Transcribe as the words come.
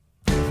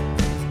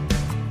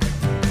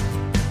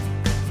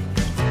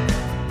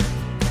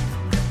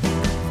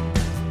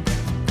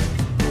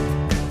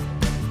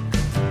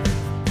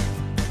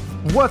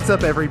What's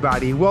up,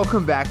 everybody?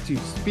 Welcome back to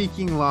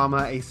Speaking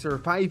Llama, a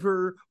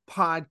Survivor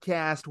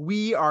podcast.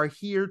 We are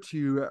here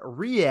to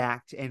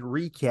react and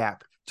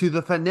recap to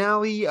the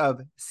finale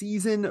of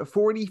season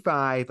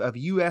 45 of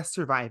US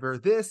Survivor.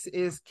 This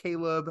is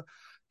Caleb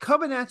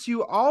coming at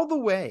you all the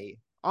way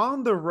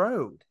on the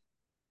road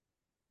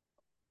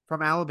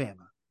from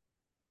Alabama.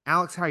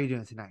 Alex, how are you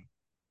doing tonight?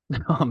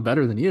 I'm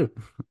better than you.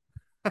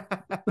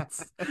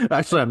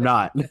 Actually, I'm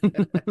not.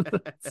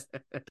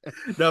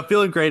 No,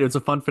 feeling great. It was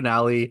a fun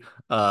finale.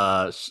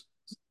 Shout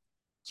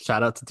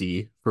out to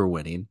D for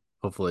winning.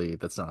 Hopefully,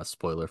 that's not a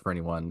spoiler for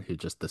anyone who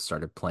just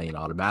started playing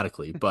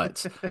automatically.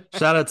 But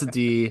shout out to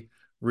D.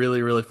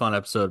 Really, really fun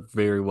episode.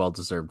 Very well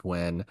deserved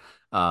win.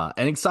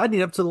 And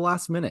exciting up to the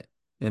last minute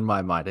in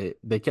my mind.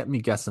 They kept me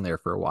guessing there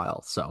for a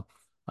while. So,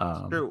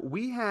 True.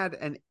 We had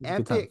an it was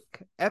a good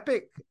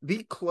time.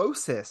 the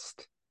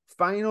closest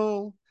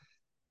final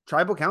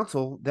tribal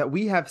council that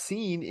we have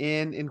seen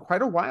in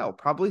quite a while,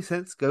 probably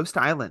since Ghost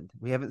Island.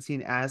 We haven't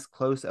seen as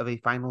close of a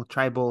final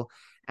tribal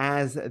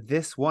as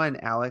this one,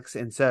 Alex.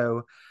 And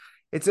so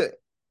it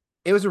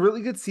was a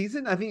really good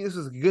season. I think this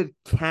was a good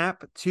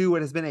cap to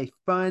what has been a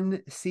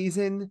fun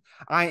season.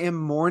 I am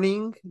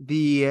mourning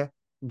the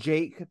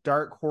Jake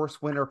Dark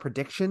Horse winner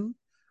prediction.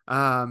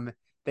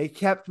 They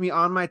kept me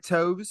on my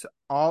toes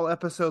all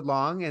episode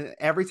long, and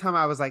every time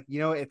I was like,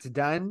 it's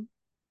done.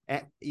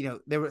 And,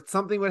 there was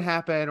something would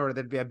happen, or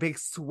there'd be a big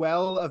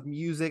swell of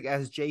music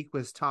as Jake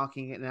was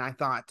talking, and I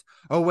thought,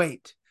 oh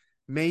wait,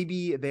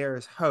 maybe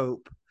there's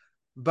hope.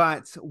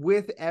 But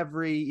with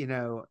every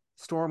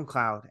storm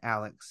cloud,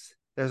 Alex,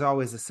 there's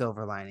always a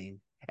silver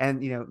lining.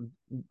 And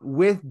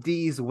with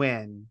D's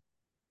win,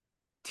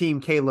 Team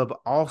Caleb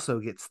also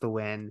gets the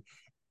win.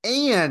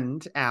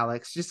 And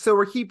Alex, just so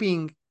we're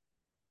keeping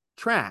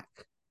track,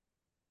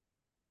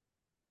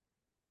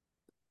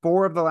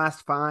 4 of the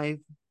last 5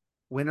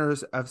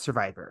 winners of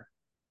Survivor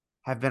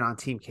have been on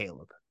Team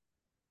Caleb.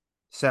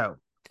 So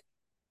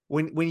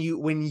when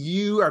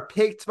you are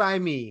picked by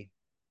me,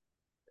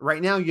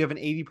 right now you have an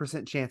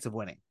 80% chance of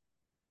winning.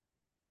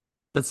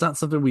 That's not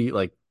something we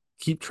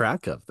keep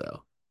track of,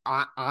 though.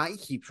 I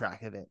keep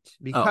track of it Oh,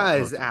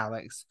 because, okay.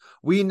 Alex,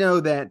 we know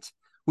that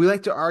we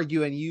like to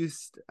argue and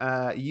use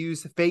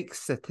fake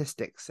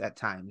statistics at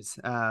times,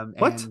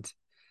 What? and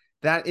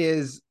that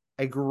is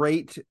a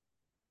great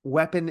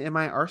weapon in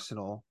my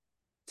arsenal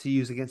to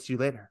use against you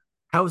later.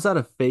 How is that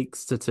a fake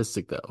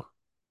statistic, though?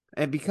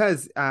 And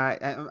because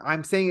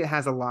I'm saying it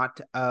has a lot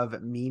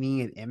of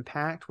meaning and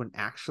impact when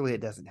actually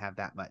it doesn't have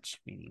that much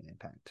meaning and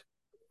impact.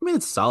 I mean,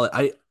 it's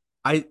solid.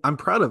 I'm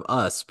proud of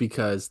us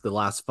because the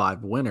last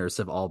 5 winners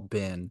have all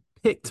been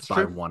picked It's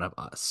by true. one of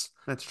us,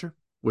 That's true.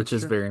 which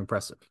That's is true. very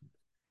impressive.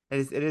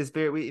 It is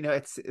very,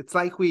 it's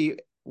like we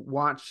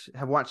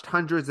have watched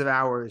hundreds of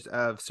hours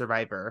of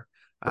Survivor,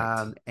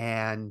 Right.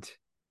 and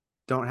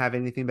don't have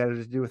anything better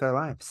to do with our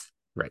lives.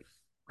 Right.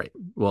 Right.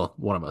 Well,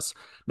 one of us.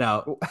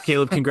 Now,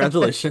 Caleb,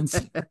 congratulations.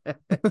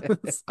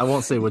 I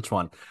won't say which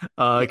one.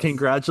 Yes,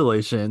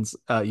 Congratulations.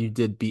 You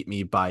did beat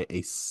me by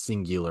a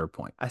singular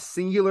point. a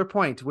singular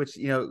point, which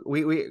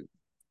we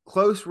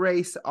close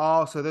race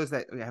all. So those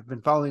that have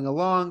been following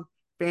along,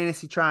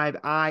 Fantasy Tribe,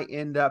 I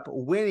end up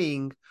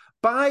winning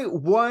by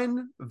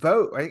 1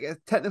 vote. I guess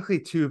technically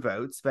 2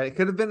 votes, but it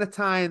could have been a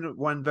tie and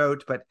 1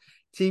 vote. But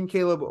Team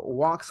Caleb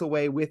walks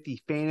away with the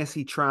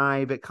Fantasy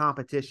Tribe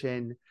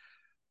competition,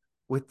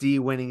 with D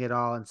winning it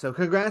all. And so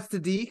congrats to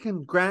D,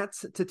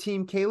 congrats to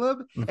Team Caleb,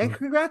 and Mhm.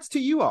 congrats to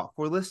you all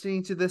for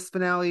listening to this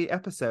finale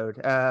episode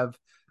of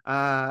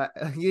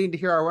getting to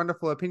hear our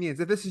wonderful opinions.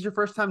 If this is your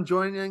first time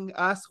joining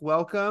us,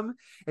 welcome.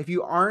 If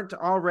you aren't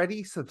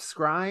already,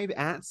 subscribe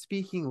at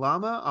Speaking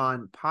Llama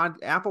on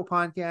Apple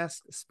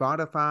Podcast,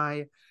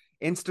 Spotify,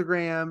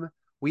 Instagram.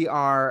 We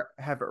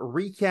have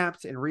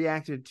recapped and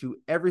reacted to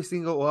every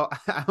single, well,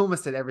 I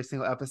almost said every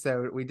single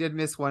episode. We did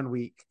miss 1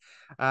 week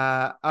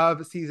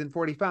of season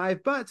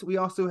 45, but we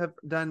also have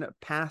done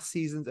past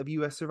seasons of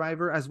US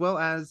Survivor as well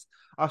as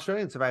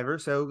Australian Survivor.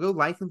 So go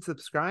like and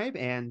subscribe.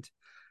 And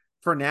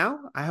for now,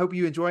 I hope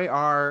you enjoy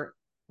our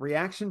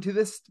reaction to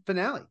this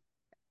finale.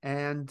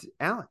 And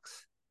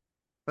Alex,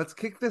 let's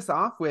kick this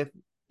off with,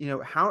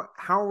 how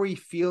are we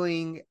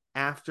feeling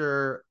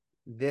after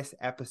this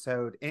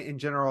episode in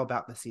general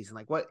about the season?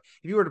 Like, what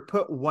if you were to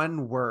put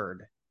one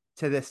word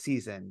to this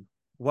season,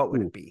 what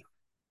would Ooh. it be?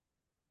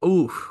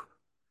 Ooh.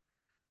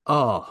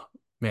 Oh,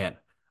 man.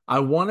 I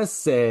want to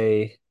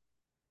say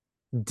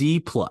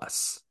D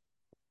plus.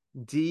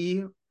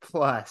 D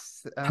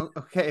plus.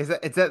 Okay, is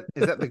that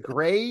the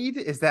grade?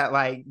 Is that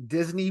like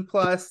Disney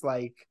plus?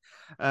 Like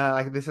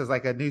this is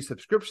like a new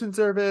subscription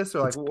service,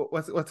 or like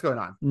It's what's going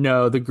on?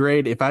 no, the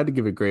grade, if I had to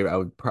give a grade, I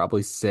would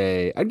probably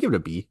say I'd give it a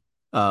B.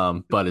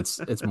 But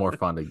it's more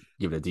fun to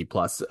give it a D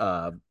plus.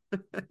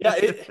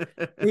 Yeah,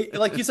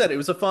 like you said, it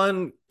was a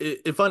fun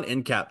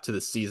end cap to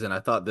the season. I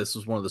thought this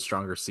was one of the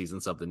stronger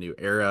seasons of the new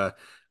era.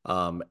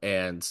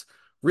 And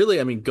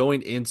really, I mean,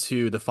 going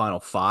into the final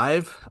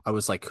 5, I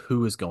was like,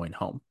 who is going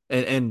home?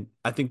 And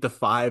I think the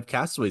 5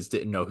 castaways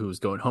didn't know who was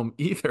going home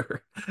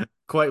either.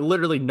 Quite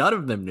literally, none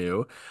of them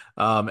knew.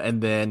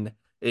 And then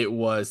it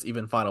was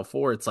even Final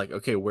Four. It's like,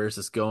 okay, where's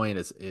this going?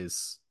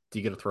 Is do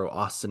you get to throw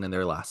Austin in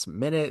there last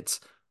minute?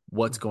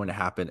 What's going to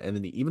happen? And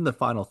then even the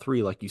final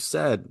three, like you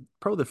said,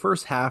 probably the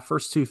first half,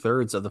 first two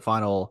thirds of the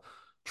final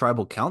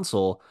tribal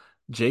council,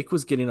 Jake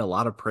was getting a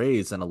lot of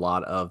praise and a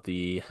lot of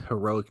the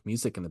heroic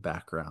music in the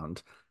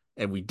background.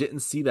 And we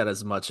didn't see that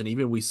as much. And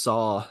even we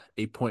saw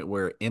a point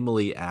where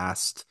Emily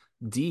asked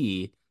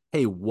D,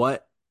 hey,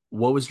 what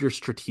was your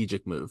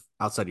strategic move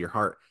outside of your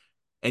heart?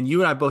 And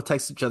you and I both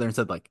texted each other and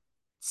said, like,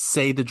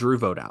 say the Drew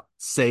vote out.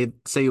 Say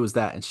it was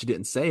that. And she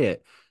didn't say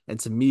it. And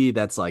to me,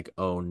 that's like,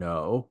 oh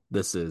no,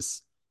 this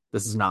is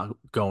not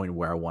going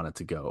where I want it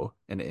to go.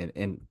 And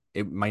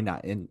it might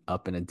not end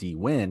up in a D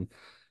win.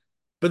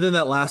 But then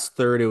that last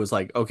third, it was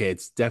like, okay,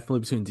 it's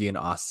definitely between D and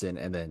Austin.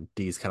 And then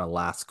D's kind of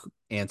last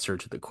answer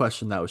to the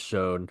question that was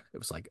shown, it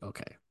was like,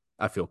 okay,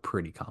 I feel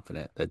pretty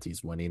confident that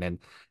D's winning. And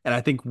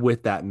I think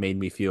with that made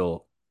me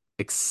feel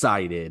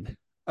excited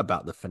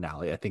about the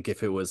finale. I think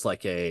if it was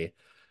like the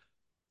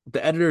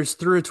editors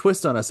threw a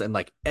twist on us and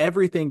like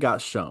everything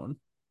got shown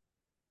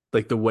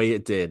like the way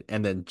it did,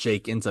 and then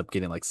Jake ends up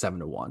getting like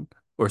 7-1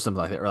 or something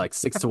like that, or like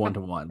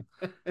 6-1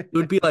 it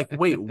would be like,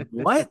 wait,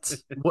 what?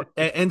 What?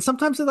 And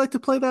sometimes they like to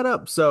play that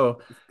up.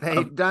 So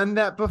They've done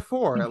that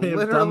before, they've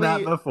done that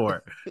literally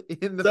before.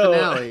 in the So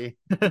finale.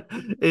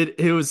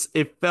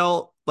 it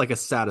felt like a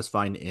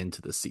satisfying end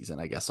to the season,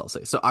 I guess I'll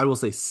say. So I will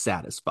say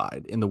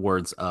satisfied in the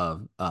words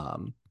of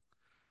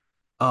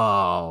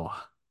oh,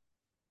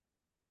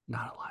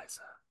 not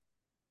Eliza.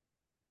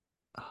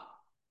 Oh,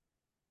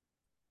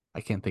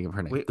 I can't think of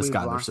her name. The We've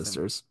Schuyler lost him.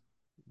 sisters.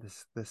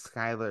 The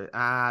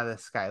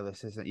Skylar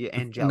system. Yeah,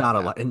 Not a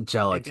Angelica. lot.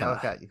 Angelica.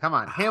 Angelica. Come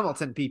on,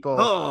 Hamilton people.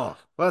 Oh,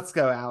 Let's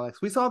go,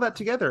 Alex. We saw that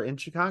together in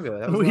Chicago.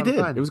 That was a we lot of did.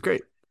 It fun. was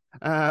great.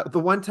 The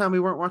one time we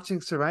weren't watching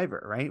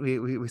Survivor, right?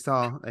 We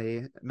saw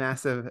a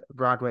massive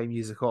Broadway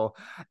musical.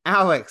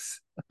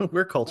 Alex,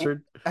 We're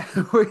cultured.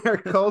 we are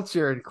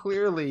cultured,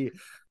 clearly.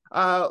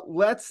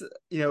 Let's,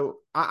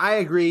 I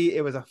agree.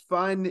 It was a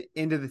fun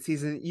end of the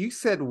season. You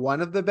said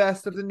one of the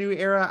best of the new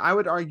era. I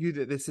would argue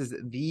that this is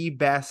the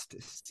best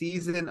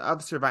season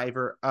of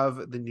Survivor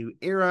of the new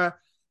era.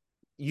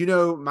 You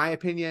know my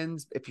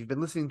opinions. If you've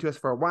been listening to us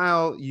for a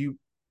while,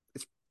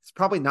 it's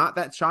probably not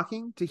that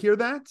shocking to hear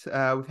that.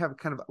 We have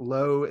kind of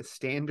low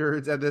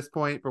standards at this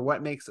point for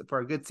what makes it for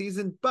a good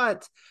season.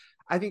 But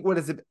I think what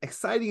is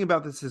exciting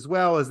about this as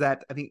well is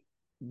that I think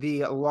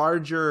the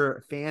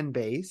larger fan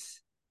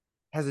base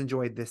has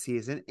enjoyed this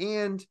season.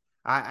 And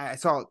I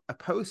saw a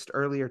post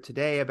earlier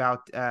today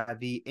about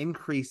the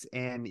increase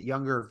in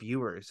younger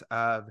viewers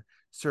of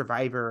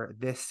Survivor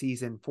this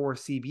season for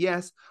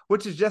CBS,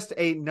 which is just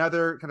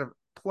another kind of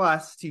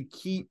plus to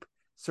keep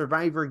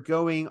Survivor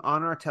going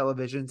on our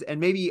televisions,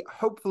 and maybe,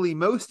 hopefully,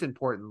 most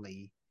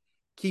importantly,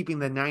 keeping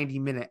the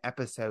 90-minute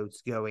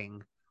episodes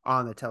going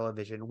on the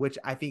television, which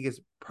I think is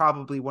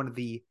probably one of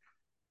the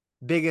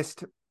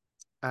biggest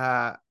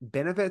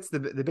benefits,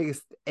 the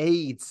biggest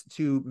aids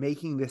to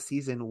making this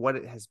season what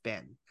it has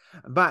been.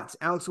 But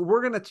Alex,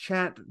 we're going to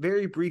chat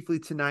very briefly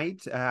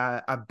tonight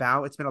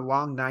about, it's been a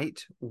long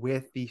night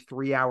with the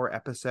 3-hour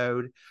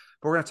episode,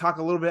 but we're going to talk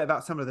a little bit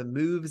about some of the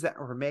moves that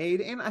were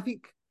made. And I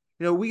think,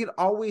 we could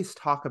always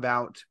talk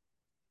about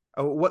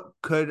what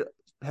could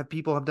have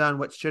people have done,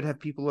 what should have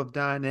people have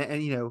done.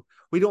 And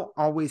we don't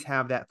always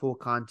have that full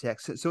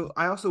context. So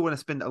I also want to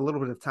spend a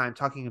little bit of time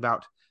talking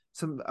about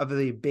some of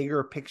the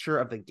bigger picture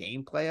of the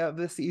gameplay of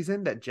this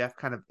season that Jeff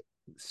kind of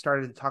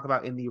started to talk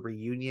about in the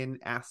reunion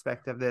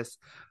aspect of this.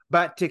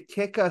 But to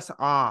kick us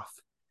off,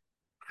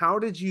 I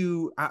want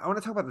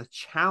to talk about the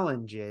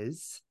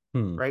challenges,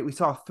 Hmm. right? We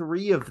saw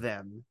 3 of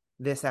them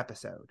this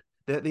episode.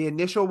 The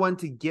initial one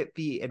to get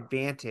the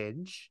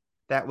advantage,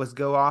 that was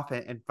go off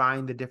and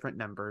find the different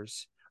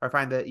numbers, or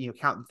find the,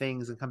 count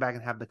things and come back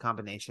and have the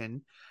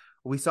combination.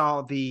 We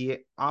saw the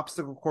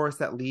obstacle course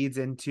that leads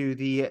into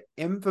the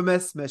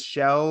infamous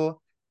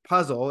Michelle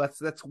puzzle.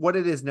 That's what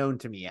it is known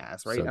to me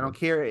as, right? So I don't good.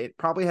 care. It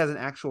probably has an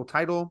actual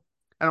title.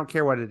 I don't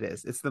care what it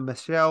is. It's the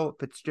Michelle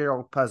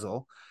Fitzgerald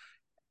puzzle.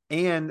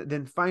 And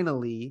then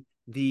finally,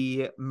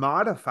 the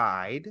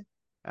modified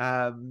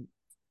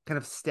kind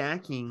of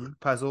stacking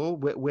puzzle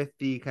with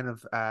the kind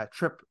of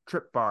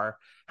trip bar.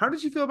 How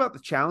did you feel about the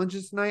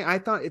challenges tonight? I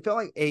thought it felt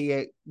like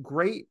a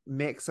great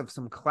mix of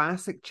some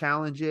classic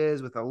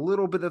challenges with a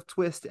little bit of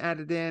twist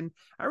added in.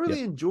 I Yeah.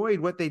 really enjoyed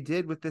what they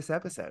did with this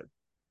episode.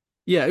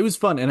 Yeah, it was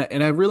fun,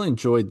 and I really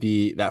enjoyed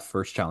that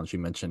first challenge you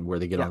mentioned where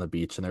they get Yeah. on the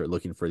beach and they're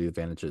looking for the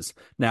advantages.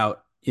 Now,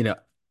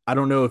 I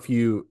don't know if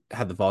you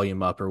had the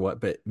volume up or what,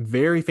 but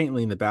very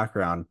faintly in the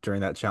background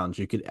during that challenge,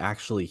 you could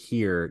actually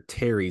hear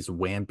Terry's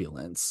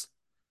wambulance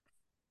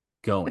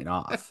going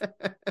off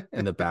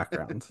in the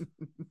background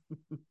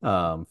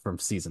from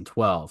season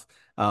 12.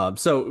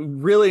 So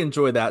really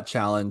enjoy that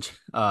challenge.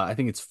 I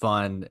think it's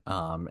fun,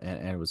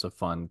 and it was a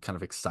fun kind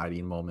of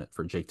exciting moment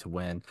for Jake to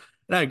win.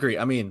 And I agree.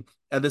 I mean,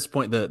 at this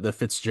point, the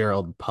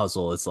Fitzgerald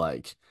puzzle is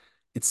like,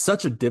 it's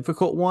such a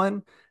difficult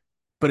one,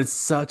 but it's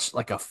such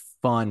like a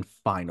fun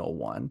final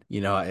one.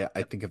 I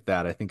think of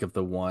that. I think of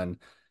the one,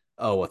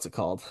 oh, what's it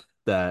called?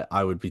 that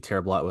I would be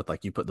terrible at with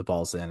like you put the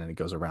balls in and it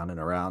goes around and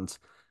around.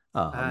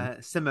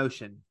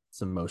 Simotion.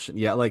 Some motion.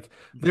 Yeah, like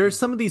there's Mhm.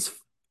 some of these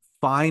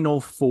final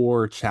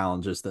four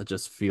challenges that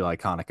just feel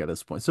iconic at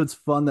this point. So it's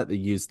fun that they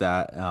use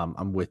that.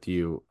 I'm with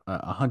you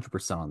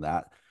 100% on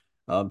that.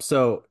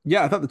 So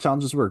yeah, I thought the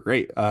challenges were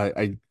great.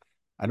 I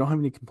don't have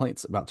any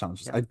complaints about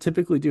challenges. Yeah. I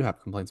typically do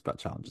have complaints about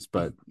challenges,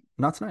 but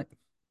not tonight.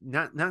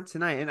 Not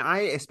tonight. And I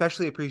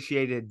especially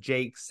appreciated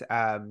Jake's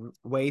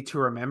way to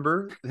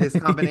remember his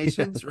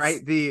combinations, Yes.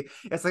 right?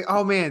 It's like,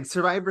 oh man,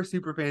 Survivor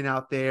Superfan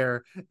out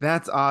there.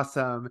 That's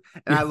awesome.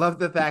 And I love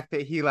the fact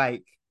that he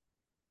like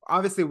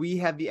obviously we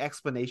had the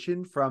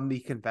explanation from the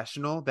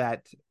confessional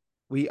that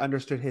we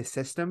understood his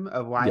system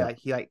of why Yeah. like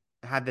he like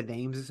had the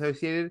names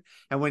associated.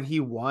 And when he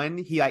won,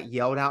 he like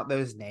yelled out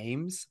those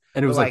names.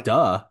 And it But was like, like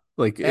duh.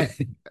 Like, eh,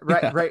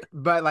 right, yeah. right.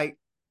 But like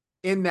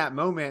in that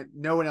moment,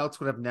 no one else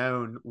would have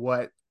known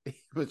what he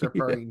was Yeah.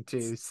 referring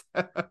to. So,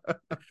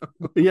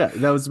 Yeah,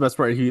 that was the best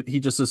part. He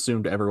just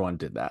assumed everyone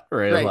did that,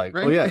 right? right, Like,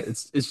 oh right. yeah,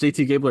 it's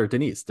JT Gabler,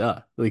 Denise,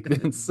 duh. Like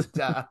that's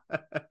Duh.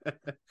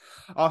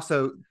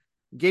 Also,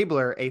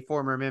 Gabler, a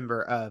former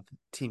member of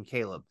Team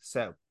Caleb.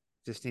 So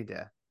just need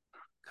to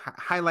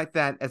highlight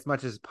that as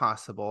much as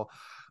possible.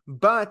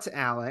 But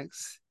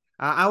Alex,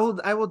 I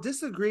will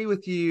disagree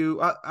with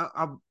you.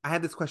 I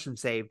had this question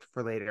saved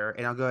for later,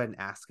 and I'll go ahead and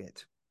ask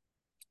it.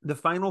 The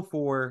Final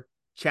Four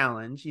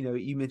challenge. You know,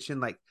 you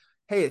mentioned like,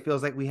 hey, it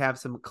feels like we have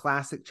some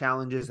classic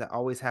challenges that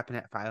always happen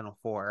at Final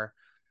Four.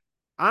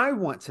 I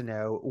want to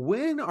know,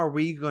 when are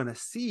we going to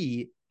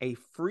see a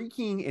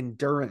freaking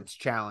endurance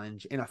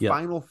challenge in a yep,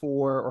 Final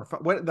Four or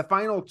what the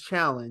final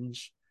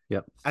challenge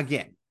yep,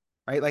 again?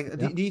 Right? Like,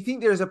 yeah. do you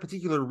think there's a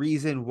particular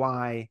reason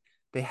why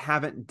they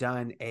haven't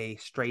done a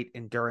straight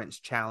endurance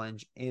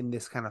challenge in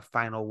this kind of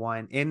final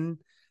one?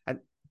 I,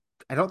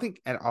 I don't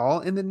think at all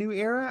in the new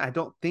era. I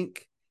don't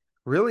think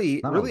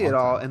really, Not in a really at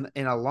long all time.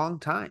 in a long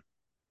time.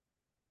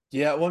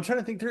 Yeah, well, I'm trying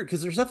to think through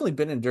because there's definitely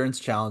been endurance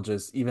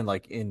challenges, even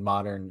like in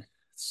modern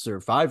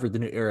Survivor, the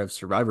new era of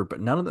Survivor, but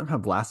none of them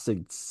have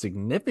lasted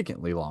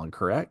significantly long,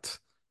 correct?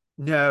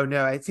 No,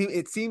 no. It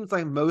seems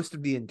like most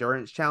of the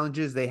endurance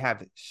challenges they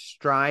have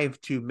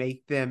strived to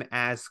make them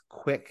as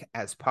quick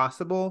as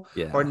possible,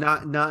 or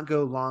Yeah, not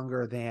go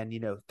longer than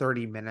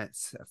 30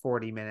 minutes,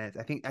 40 minutes.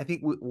 I think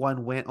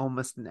one went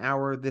almost an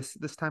hour this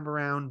time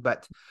around,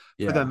 but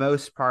for the yeah,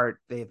 most part,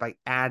 they've like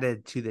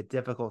added to the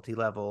difficulty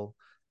level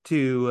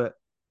to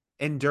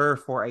endure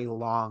for a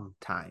long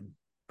time.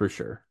 for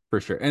sure,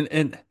 for sure.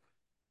 And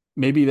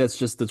maybe that's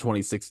just the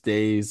 26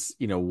 days,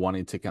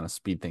 wanting to kind of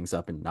speed things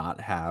up and not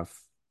have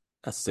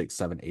a 6,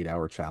 7, 8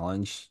 hour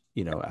challenge,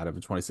 out of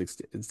 26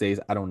 days.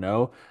 I don't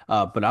know.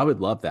 But I would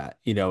love that.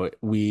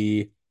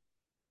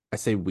 I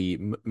say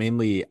we,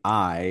 mainly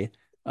I,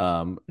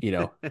 um, you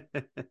know,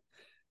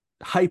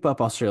 hype up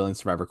Australian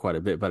Survivor quite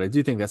a bit, but I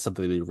do think that's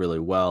something they do really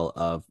well.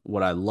 Of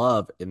what I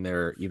love in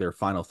their either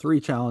final three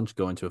challenge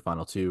going to a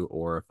final two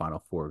or a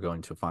final four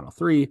going to a final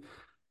three,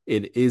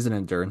 it is an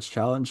endurance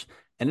challenge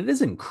and it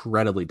is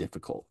incredibly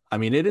difficult. I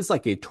mean, it is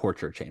like a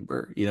torture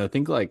chamber.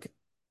 Think like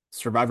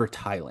Survivor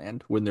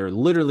Thailand when they're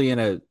literally in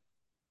a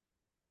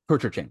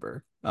torture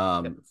chamber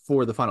Yep.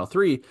 for the final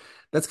three.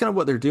 That's kind of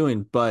what they're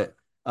doing, but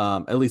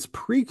at least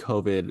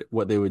pre-COVID,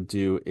 what they would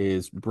do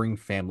is bring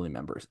family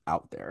members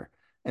out there.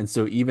 And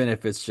so even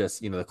if it's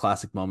just, the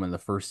classic moment in the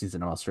first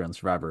season of Australian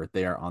Survivor,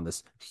 they are on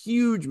this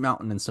huge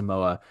mountain in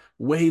Samoa,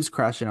 waves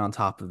crashing on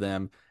top of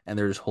them, and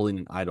they're just holding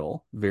an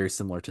idol, very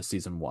similar to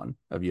season one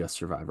of US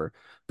Survivor.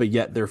 But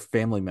yet their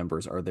family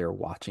members are there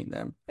watching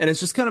them. And it's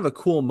just kind of a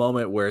cool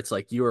moment where it's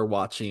like you are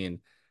watching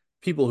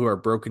people who are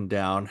broken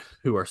down,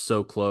 who are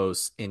so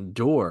close,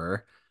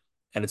 endure,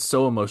 and it's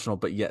so emotional,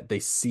 but yet they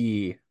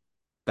see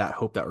that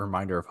hope, that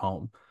reminder of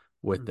home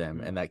with them,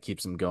 Mhm. and that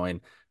keeps them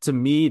going. To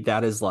me,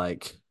 that is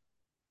like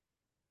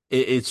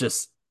it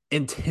just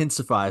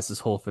intensifies this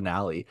whole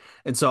finale.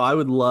 And so I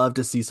would love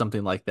to see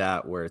something like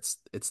that where it's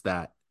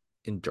that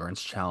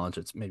endurance challenge.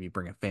 It's maybe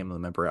bring a family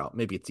member out.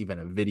 Maybe it's even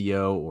a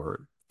video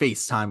or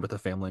FaceTime with a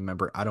family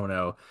member. I don't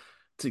know,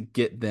 to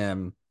get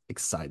them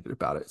excited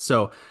about it.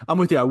 So I'm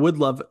with you. I would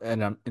love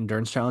an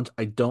endurance challenge.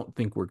 I don't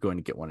think we're going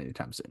to get one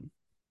anytime soon.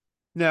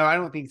 No, I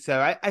don't think so.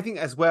 I think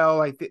as well,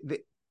 like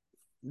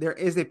there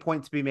is a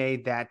point to be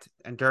made that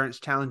endurance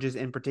challenges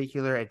in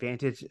particular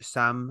advantage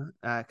some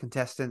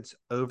contestants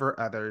over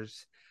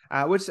others,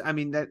 which I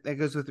mean that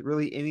goes with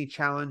really any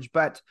challenge.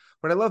 But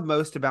what I love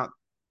most about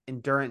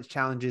endurance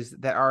challenges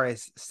that are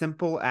as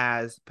simple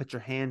as put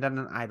your hand on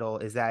an idol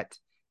is that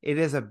it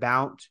is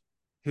about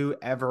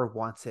whoever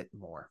wants it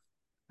more.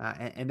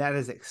 And that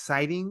is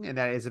exciting, and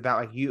that is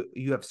about like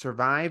you have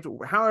survived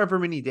however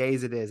many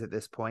days it is at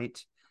this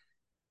point,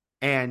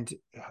 and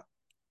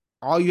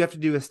all you have to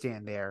do is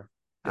stand there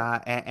Yeah,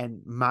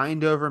 and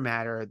mind over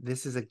matter.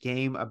 This is a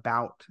game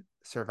about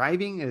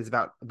surviving. It is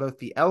about both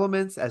the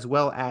elements as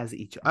well as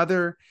each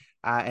other,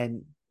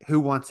 and who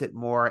wants it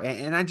more.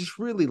 And I just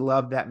really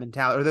love that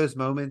mentality or those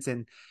moments.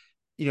 And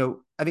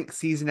I think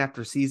season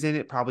after season,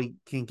 it probably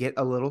can get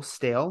a little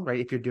stale, right?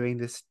 If you're doing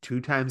this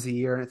 2 times a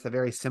year and it's a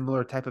very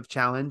similar type of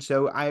challenge.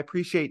 So I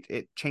appreciate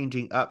it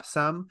changing up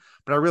some,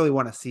 but I really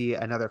want to see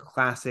another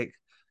classic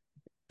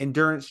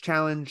endurance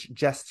challenge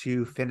just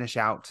to finish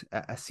out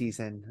a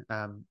season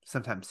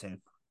sometime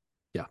soon.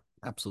 Yeah,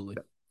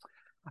 absolutely.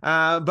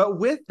 But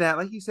with that,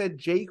 like you said,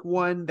 Jake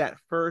won that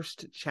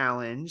first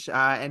challenge,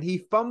 and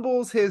he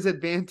fumbles his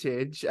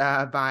advantage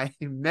by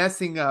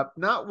messing up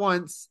not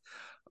once,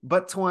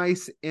 but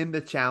twice in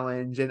the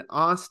challenge. And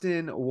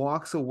Austin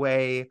walks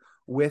away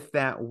with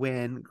that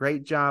win.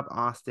 Great job,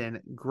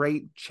 Austin.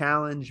 Great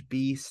challenge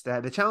beast.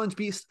 The challenge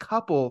beast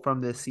couple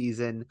from this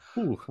season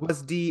Ooh.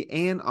 was Dee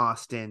and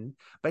Austin,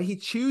 but he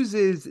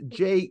chooses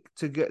Jake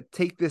to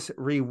take this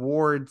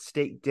reward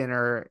steak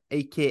dinner,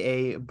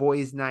 aka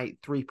Boys Night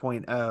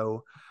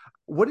 3.0.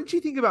 What did you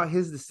think about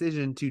his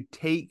decision to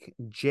take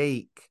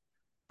Jake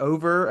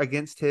over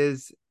against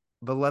his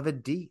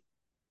beloved Dee?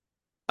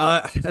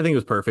 I think it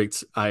was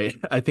perfect. I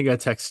think I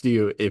texted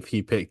you if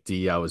he picked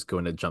D, I was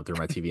going to jump through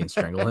my TV and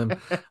strangle him.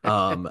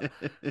 Um,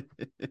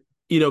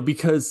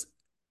 because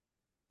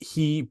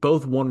he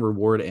both won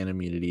reward and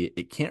immunity,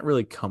 it can't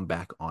really come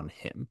back on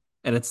him.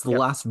 And it's the Yep.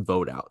 last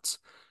vote out.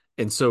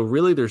 And so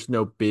really there's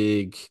no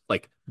big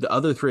like the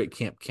other three at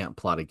camp can't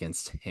plot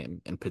against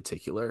him in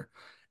particular.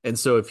 And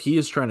so if he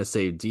is trying to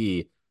save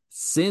D,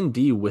 send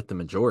D with the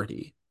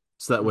majority.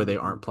 So that way they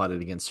aren't Mhm.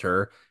 plotted against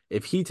her.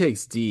 If he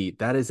takes D,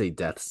 that is a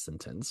death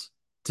sentence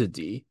to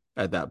D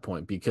at that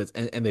point because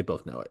and they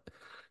both know it.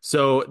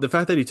 So the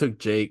fact that he took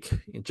Jake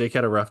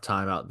had a rough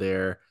time out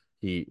there.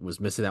 He was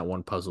missing that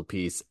one puzzle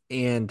piece.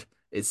 And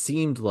it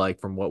seemed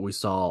like from what we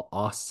saw,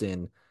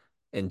 Austin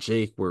and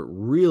Jake were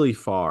really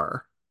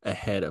far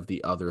ahead of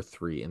the other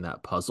three in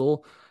that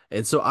puzzle.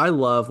 And so I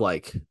love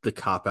like the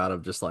cop out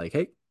of just like,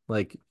 hey,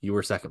 like you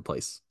were second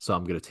place, so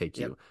I'm going to take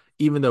Yep. you.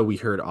 Even though we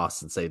heard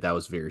Austin say that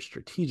was very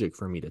strategic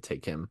for me to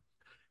take him.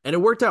 And it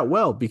worked out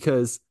well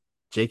because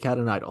Jake had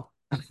an idol.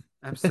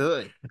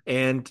 Absolutely.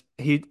 And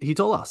he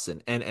told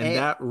Austin, and And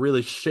that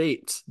really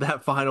shaped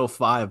that final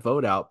five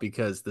vote out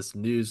because this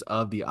news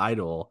of the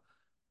idol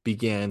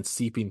began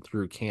seeping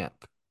through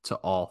camp to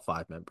all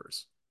five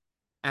members.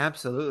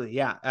 absolutely,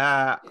 yeah.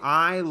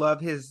 I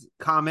love his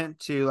comment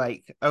to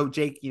like, oh,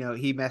 Jake,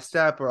 he messed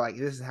up, or like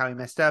this is how he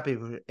messed up.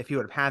 If he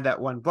would have had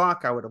that one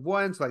block, I would have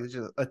won. So like,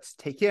 let's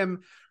take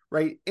him.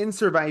 Right in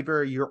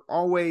Survivor, you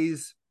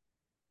always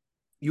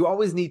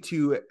need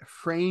to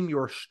frame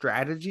your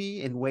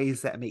strategy in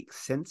ways that make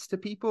sense to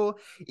people,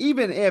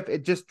 even if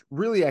it just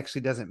really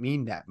actually doesn't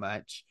mean that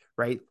much,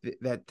 right?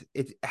 That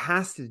it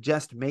has to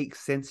just make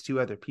sense to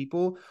other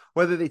people,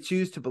 whether they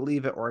choose to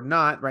believe it or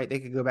not, right? They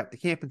could go back to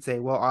camp and say,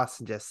 well,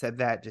 Austin just said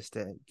that just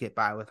to get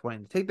by with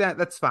wanting to take that.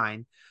 That's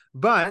fine.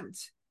 But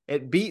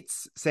it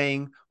beats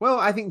saying, well,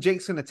 I think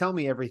Jake's going to tell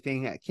me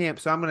everything at camp,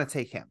 so I'm going to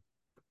take him,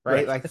 right?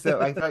 Right. Like, so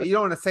like you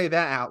don't want to say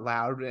that out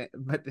loud,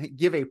 but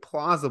give a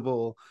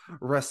plausible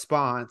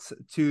response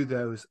to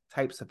those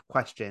types of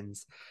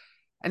questions.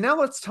 And now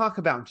let's talk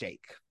about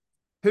Jake,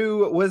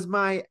 who was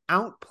my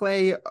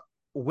outplay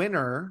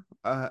winner,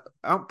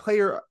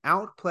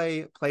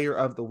 outplay player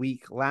of the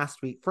week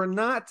last week for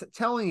not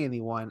telling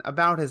anyone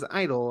about his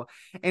idol,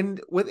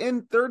 and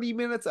within 30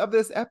 minutes of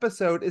this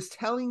episode is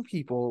telling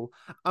people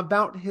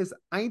about his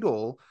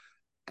idol.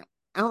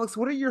 Alex,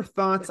 what are your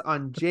thoughts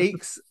on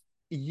Jake's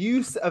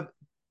use of,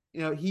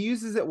 he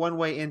uses it one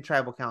way in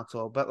tribal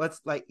council, but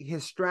let's like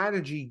his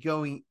strategy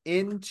going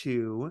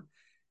into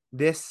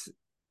this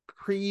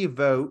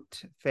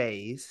pre-vote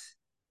phase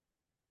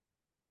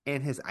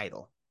and his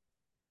idol.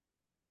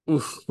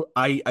 Oof.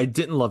 I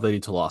didn't love that he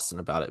told Austin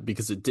about it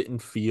because it didn't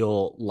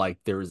feel like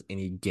there was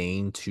any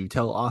gain to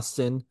tell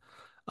Austin.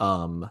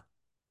 Um,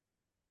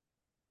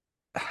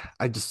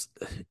 I just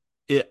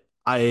it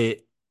I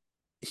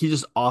he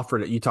just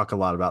offered it. You talk a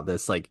lot about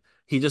this. Like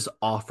he just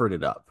offered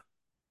it up.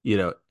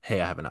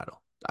 Hey, I have an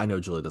idol. I know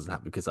Julie doesn't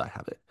have it because I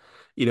have it.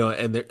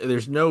 And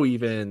there's no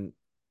even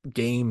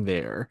game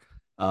there.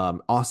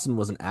 Austin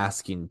wasn't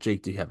asking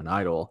Jake, do you have an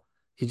idol?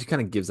 He just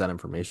kind of gives that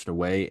information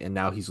away, and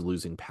now he's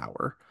losing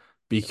power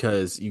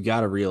because you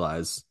got to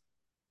realize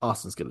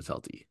Austin's going to tell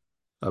D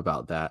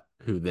about that,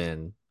 who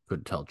then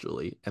could tell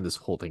Julie, and this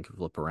whole thing could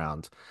flip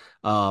around.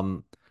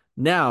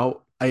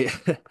 Now I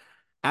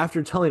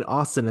after telling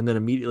Austin and then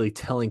immediately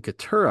telling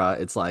Katura,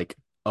 it's like,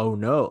 oh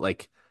no,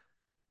 like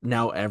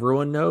now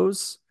everyone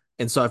knows.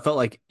 And so I felt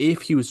like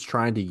if he was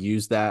trying to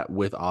use that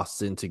with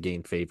Austin to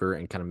gain favor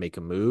and kind of make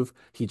a move,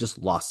 he just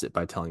lost it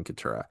by telling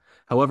Katura.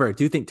 However, I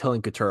do think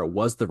telling Katura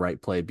was the right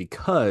play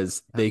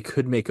because they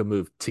could make a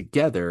move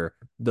together,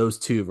 those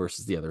two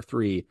versus the other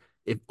three.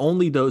 If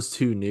only those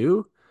two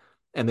knew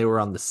and they were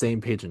on the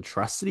same page and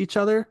trusted each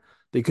other,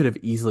 they could have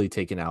easily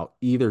taken out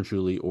either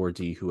Julie or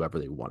D, whoever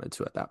they wanted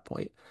to at that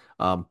point.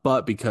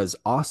 But because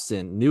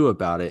Austin knew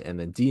about it and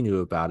then D knew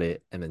about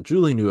it and then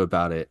Julie knew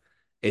about it,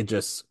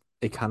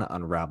 it kind of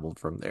unraveled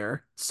from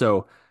there.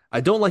 So I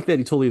don't like that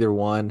he told either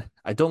one.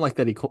 I don't like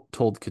that he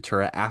told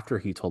Katura after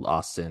he told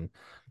Austin.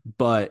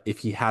 But if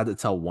he had to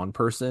tell one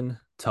person,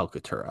 tell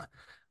Katura.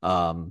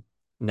 Um,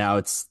 Now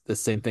it's the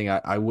same thing.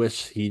 I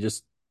wish he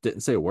just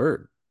didn't say a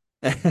word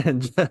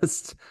and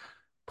just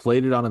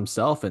played it on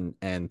himself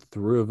and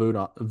threw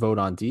a vote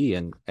on D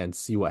and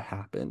see what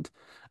happened.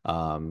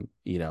 I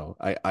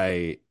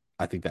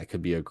think that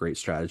could be a great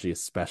strategy,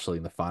 especially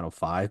in the final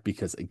five,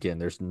 because again,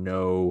 there's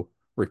no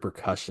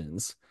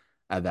repercussions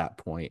at that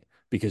point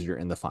because you're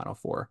in the final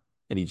four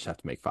and you just have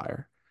to make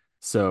fire.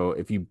 So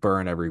if you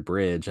burn every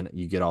bridge and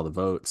you get all the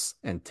votes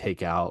and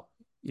take out,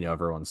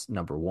 everyone's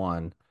number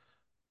one,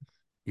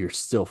 you're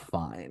still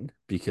fine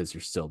because you're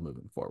still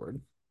moving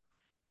forward.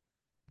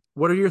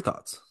 What are your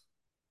thoughts?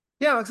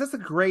 Yeah, Alex, that's a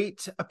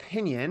great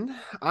opinion.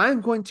 I'm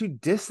going to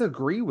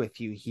disagree with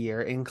you here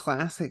in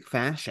classic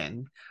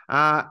fashion.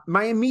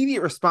 My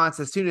immediate response,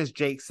 as soon as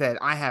Jake said,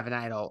 "I have an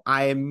idol,"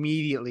 I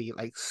immediately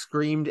like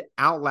screamed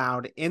out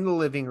loud in the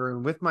living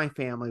room with my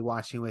family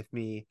watching with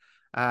me.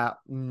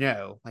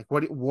 No, like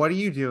what are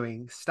you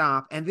doing?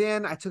 Stop. And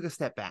then I took a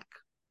step back.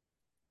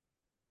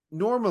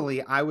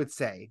 Normally, I would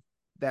say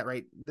that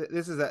right,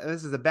 this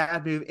is a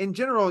bad move. In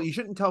general, you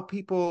shouldn't tell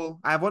people.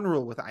 I have one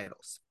rule with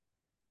idols.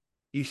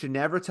 You should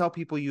never tell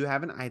people you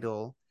have an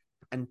idol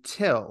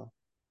until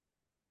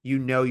you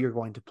know you're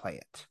going to play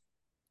it.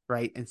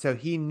 Right. And so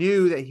he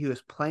knew that he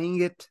was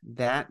playing it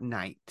that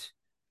night.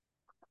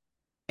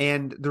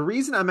 And the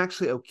reason I'm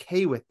actually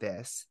okay with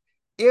this,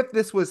 if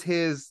this was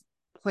his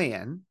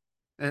plan,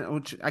 and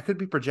which I could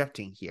be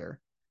projecting here,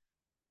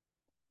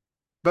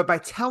 but by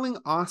telling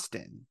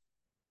Austin,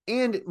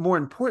 and more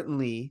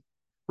importantly,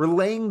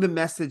 relaying the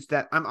message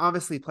that I'm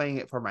obviously playing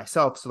it for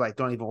myself, so like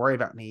don't even worry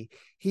about me,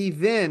 he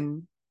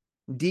then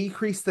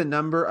decreased the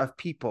number of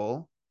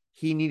people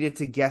he needed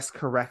to guess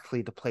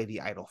correctly to play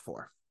the idol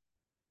for.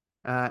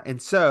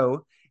 And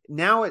so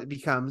now it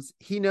becomes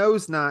he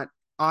knows not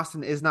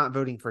Austin is not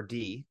voting for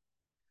D.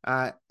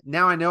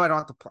 Now I know I don't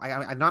have to.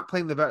 I'm not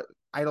playing the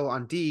idol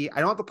on D. I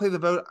don't have to play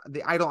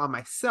the idol on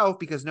myself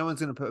because no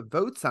one's going to put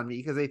votes on me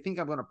because they think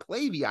I'm going to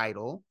play the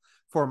idol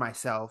for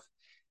myself.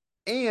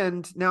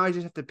 And now I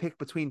just have to pick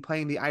between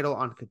playing the idol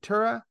on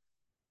Katurah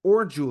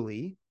or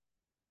Julie,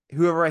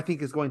 whoever I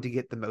think is going to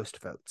get the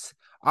most votes.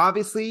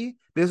 Obviously,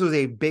 this was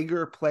a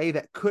bigger play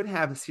that could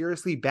have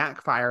seriously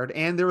backfired.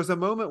 And there was a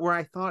moment where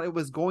I thought it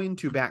was going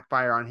to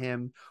backfire on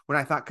him when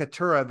I thought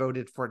Katurah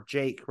voted for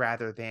Jake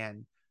rather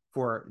than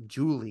for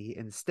Julie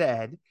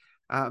instead.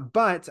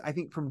 But I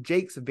think from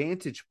Jake's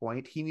vantage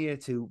point, he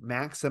needed to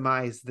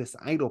maximize this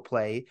idol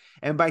play.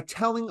 And by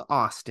telling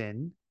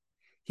Austin,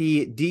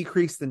 he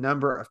decreased the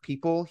number of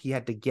people he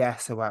had to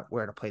guess about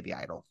where to play the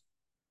idol.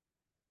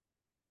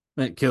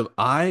 Man, Caleb,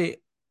 I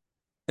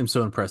am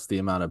so impressed the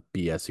amount of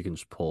BS you can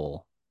just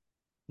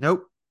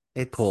Nope.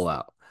 pull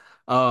out.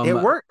 It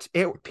worked.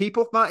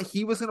 People thought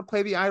he was going to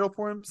play the idol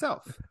for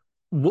himself.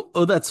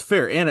 Oh, that's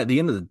fair. And at the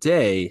end of the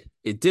day,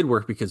 it did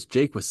work because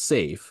Jake was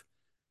safe,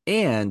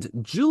 and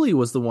Julie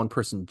was the one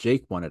person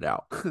Jake wanted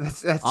out.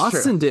 That's true.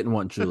 Austin didn't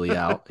want Julie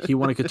out. He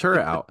wanted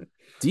Katurah out.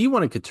 D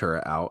wanted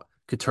Katurah out.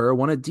 Katurah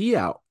wanted D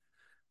out.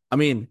 I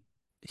mean,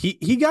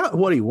 he got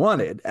what he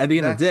wanted. At the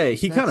end of the day,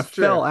 he kind of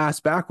true. fell ass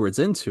backwards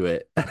into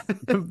it,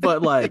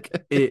 but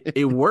like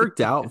it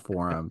worked out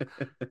for him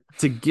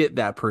to get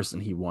that person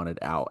he wanted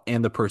out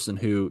and the person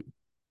who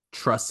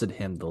trusted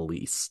him the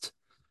least.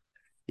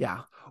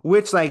 Yeah.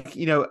 Which, like,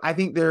 I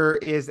think there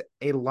is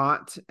a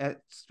lot,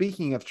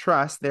 speaking of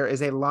trust, there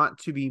is a lot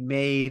to be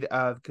made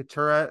of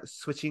Katurah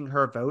switching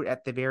her vote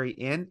at the very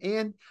end.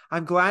 And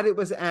I'm glad it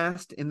was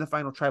asked in the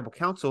final tribal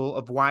council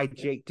of why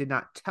Jake did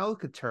not tell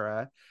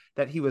Katurah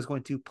that he was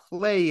going to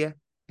play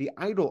the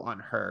idol on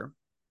her.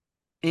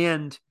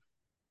 And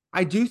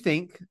I do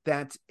think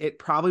that it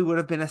probably would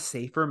have been a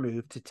safer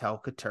move to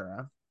tell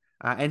Katurah.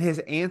 And his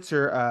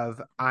answer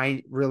of,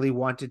 I really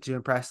wanted to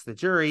impress the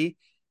jury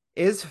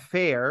is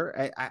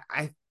fair.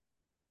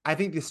 I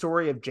think the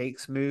story of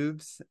Jake's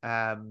moves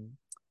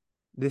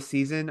this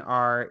season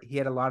are he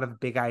had a lot of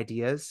big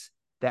ideas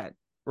that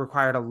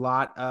required a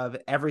lot of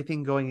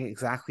everything going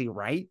exactly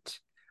right.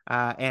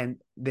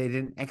 And they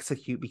didn't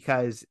execute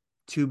because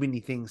too many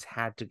things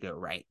had to go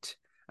right.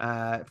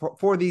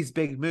 For these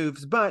big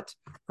moves, but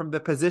from the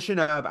position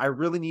of I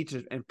really need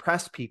to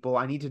impress people,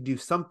 I need to do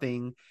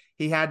something.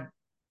 He had,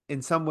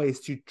 in some ways,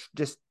 to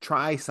just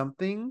try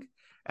something,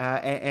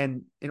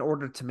 and in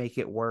order to make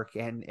it work,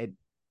 and it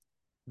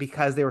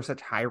because they were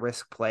such high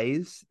risk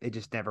plays, it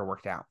just never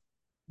worked out.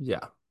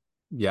 Yeah,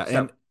 yeah, So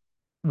and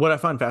what I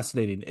find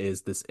fascinating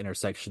is this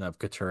intersection of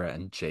Katurah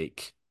and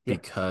Jake yeah,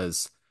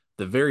 because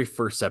the very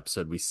first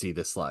episode we see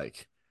this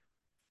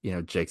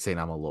Jake saying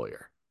I'm a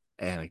lawyer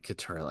and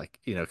Katurah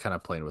kind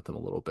of playing with him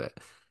a little bit.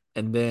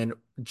 And then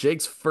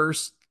Jake's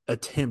first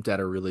attempt at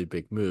a really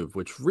big move,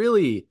 which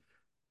really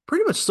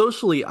pretty much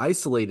socially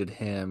isolated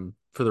him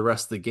for the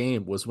rest of the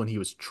game was when he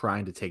was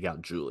trying to take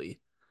out Julie.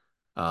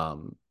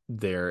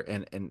 There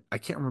and I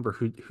can't remember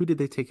who did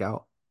they take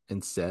out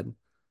instead?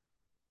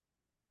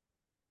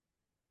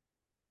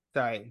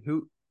 sorry,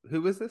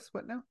 who was this?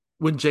 What now?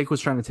 When Jake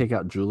was trying to take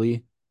out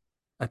Julie,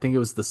 I think it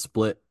was the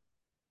split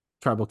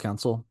tribal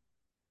council.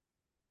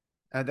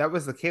 That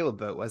was the Caleb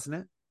vote, wasn't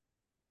it?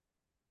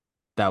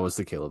 That was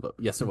the Caleb vote.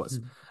 Yes, it was.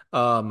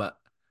 Um,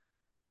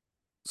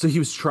 so he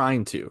was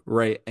trying to,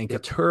 right? And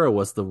Yep. Katura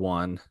was the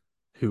one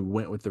who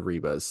went with the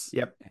Rebus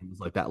Yep. and was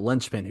like that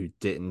linchpin who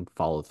didn't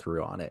follow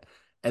through on it.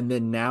 And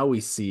then now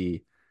we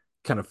see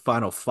kind of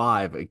final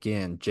five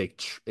again,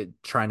 Jake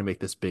trying to make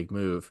this big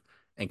move,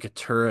 and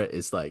Katura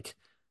is like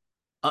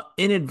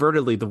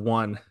inadvertently the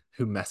one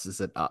who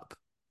messes it up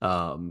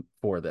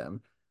for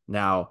them.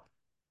 Now,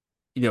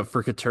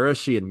 for Katura,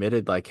 she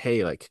admitted like,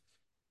 hey, like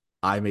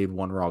I made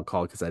one wrong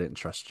call because I didn't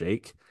trust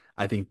Jake.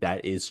 I think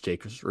that is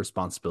Jake's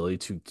responsibility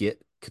to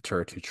get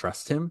Katura to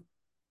trust him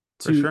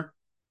For to sure.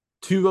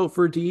 vote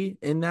for D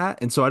in that.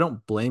 And so I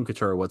don't blame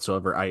Katura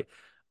whatsoever.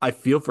 I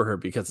feel for her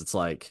because it's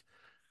like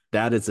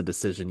that is a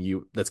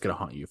decision that's gonna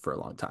haunt you for a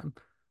long time.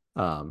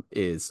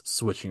 Is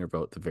switching your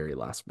vote at the very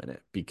last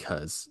minute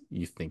because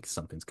you think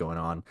something's going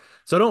on.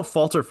 So I don't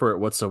falter for it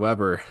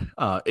whatsoever.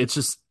 It's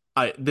just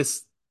I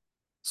this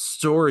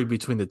story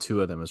between the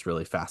two of them is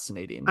really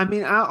fascinating. I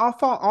mean, I'll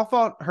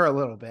fault her a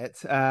little bit.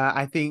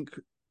 I think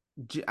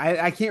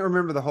I can't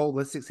remember the whole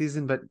Listic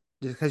season, but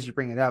just because you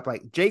bring it up,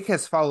 like Jake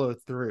has followed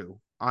through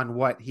on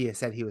what he has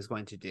said he was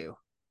going to do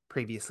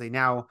previously.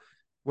 Now,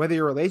 whether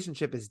your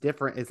relationship is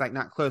different, it's like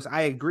not close.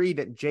 I agree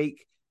that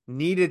Jake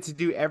needed to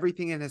do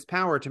everything in his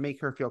power to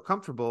make her feel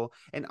comfortable.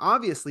 And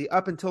obviously,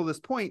 up until this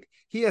point,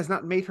 he has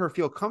not made her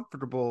feel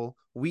comfortable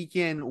week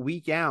in,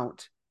 week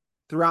out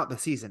throughout the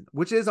season,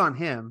 which is on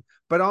him,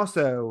 but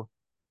also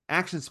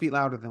actions speak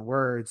louder than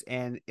words.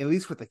 And at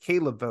least with the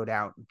Caleb vote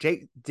out,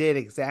 Jake did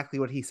exactly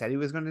what he said he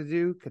was going to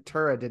do.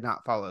 Katura did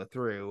not follow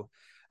through.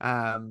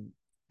 Um,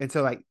 and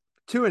so, like,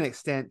 to an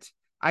extent,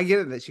 I get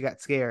it that she got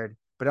scared,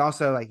 but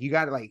also, like, you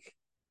got to, like,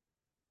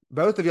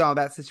 both of y'all in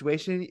that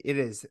situation, it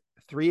is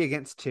 3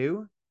 against 2.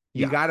 You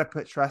Yeah, got to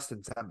put trust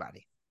in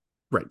somebody.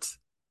 right.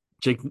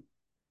 Jake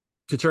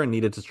Katura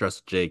needed to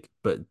trust Jake,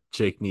 but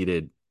Jake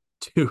needed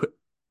to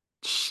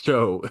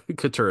show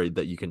Katura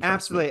that you can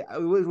trust me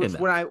Absolutely. in Which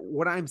that.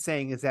 what I'm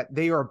saying is that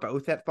they are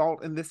both at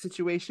fault in this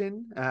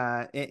situation.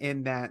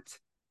 In that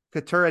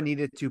Katura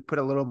needed to put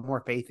a little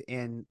more faith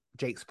in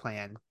Jake's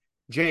plan.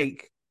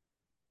 Jake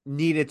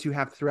needed to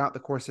have throughout the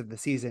course of the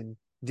season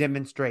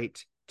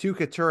demonstrate to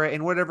Katura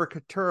in whatever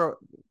Katura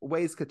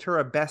ways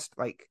Katura best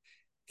like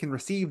can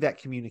receive that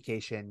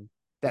communication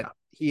that Yeah.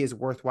 he is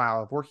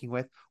worthwhile of working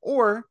with,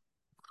 or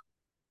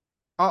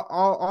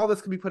all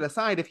this can be put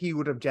aside if he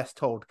would have just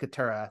told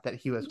Katura that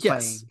he was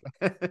Yes.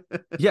 playing.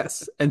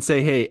 Yes. And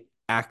say, hey,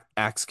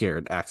 act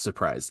scared, act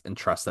surprised, and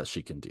trust that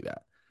she can do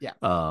that. Yeah,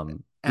 Yeah.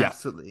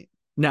 absolutely.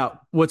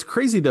 Now, what's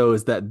crazy though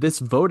is that this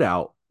vote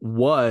out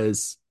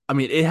was, I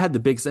mean, it had the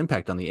biggest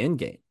impact on the end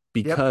game Yep.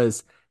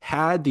 because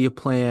had the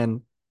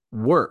plan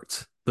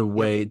worked the Yep.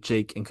 way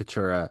Jake and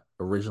Katura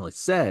originally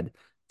said,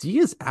 D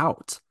is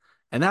out.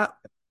 And that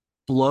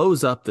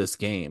blows up this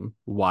game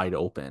wide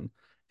open.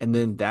 And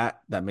then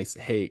that makes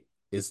it, hey,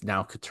 is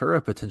now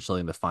Katura potentially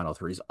in the final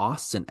three? Is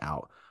Austin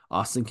out?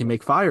 Austin can Yep.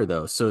 make fire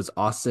though. So is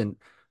Austin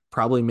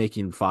probably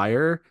making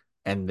fire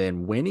and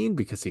then winning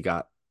because he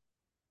got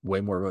way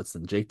more votes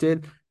than Jake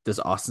did? Does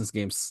Austin's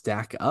game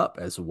stack up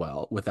as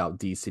well without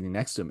D sitting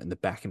next to him and the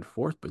back and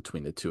forth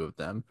between the two of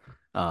them?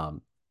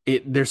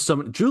 There's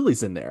some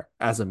Julie's in there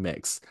as a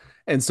mix.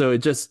 And so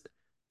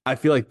I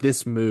feel like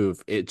this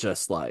move, it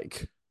just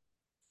like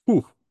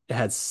whew, it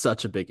had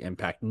such a big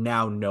impact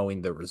now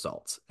knowing the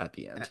results at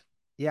the end.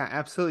 Yeah,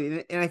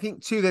 absolutely. And I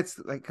think too that's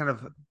like kind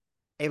of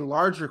a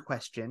larger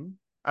question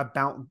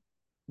about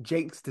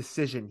Jake's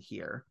decision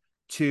here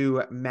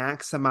to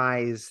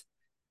maximize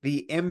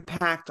the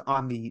impact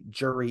on the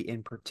jury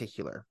in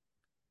particular.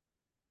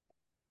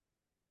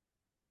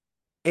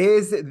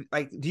 Is it,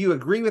 like, do you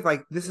agree with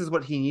like this is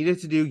what he needed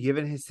to do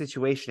given his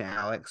situation,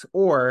 Alex?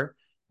 Or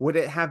would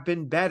it have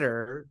been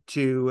better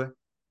to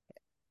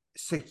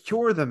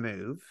secure the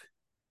move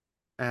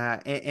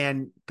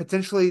and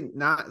potentially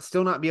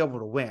not be able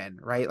to win,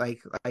 right?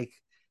 Like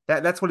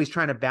that's what he's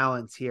trying to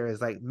balance here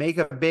is like make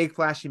a big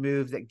flashy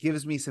move that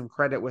gives me some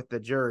credit with the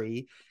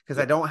jury because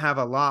I Yep. don't have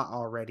a lot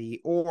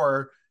already,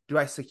 or do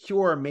I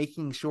secure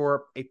making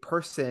sure a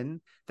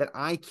person that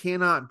I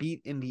cannot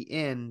beat in the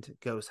end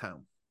goes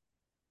home?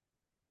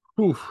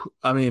 Whew.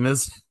 I mean,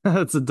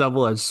 that's a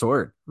double-edged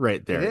sword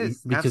right It there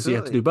is because you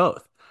have to do absolutely.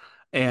 both.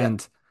 Yep.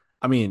 And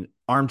I mean,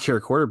 armchair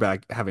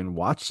quarterback, having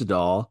watched it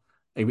all,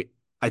 I mean,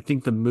 I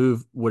think the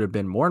move would have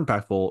been more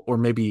impactful or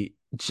maybe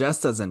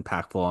just as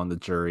impactful on the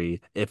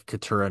jury if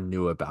Katura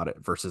knew about it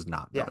versus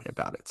not Yeah, knowing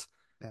about it.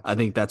 I think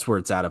absolutely. that's where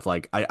it's at of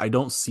like, I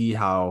don't see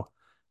how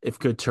if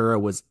Katura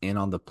was in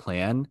on the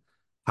plan,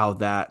 how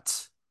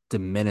that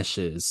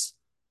diminishes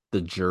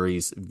the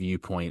jury's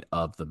viewpoint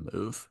of the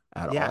move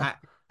at Yeah, all.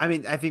 I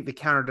mean, I think the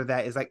counter to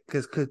that is like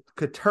because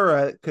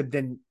Katura could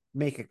then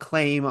make a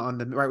claim on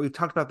the right. We've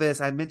talked about this.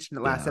 I mentioned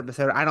it last Yeah.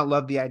 episode. I don't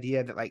love the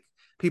idea that like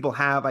people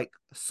have like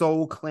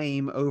sole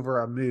claim over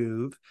a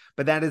move,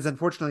 but that is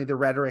unfortunately the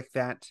rhetoric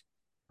that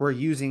we're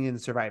using in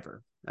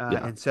Survivor.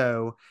 Yeah. And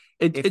so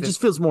It if just this,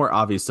 feels more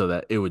obvious so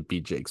that it would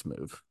be Jake's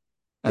move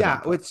at yeah,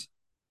 that point. which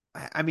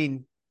I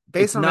mean,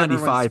 it's based on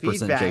everyone's 95%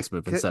 Jake's feedback,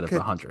 move instead of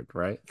 100,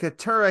 right?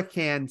 Katura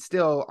can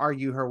still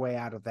argue her way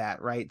out of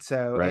that, right?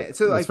 So, Right.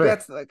 so That's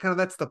like fair. that's kind of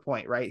that's the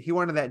point, right? He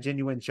wanted that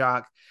genuine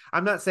shock.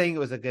 I'm not saying it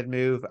was a good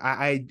move.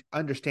 I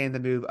understand the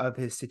move of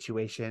his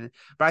situation,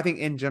 but I think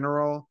in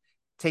general,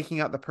 taking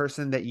out the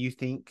person that you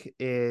think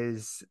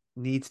is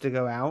needs to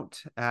go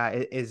out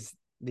is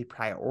the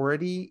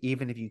priority,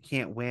 even if you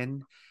can't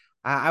win.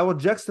 I will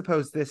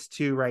juxtapose this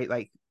to right,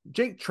 like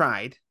Jake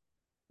tried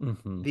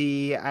Hmm.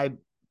 the I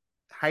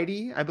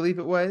Heidi, I believe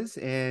it was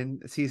in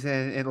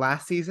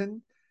last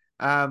season,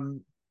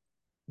 um,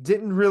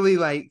 didn't really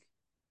like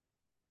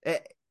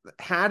it,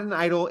 had an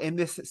idol in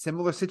this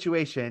similar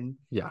situation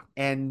Yeah,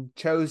 and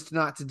chose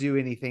not to do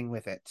anything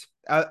with it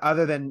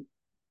other than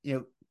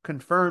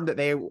confirm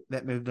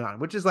that moved on,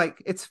 which is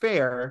like it's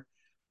fair.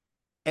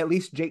 At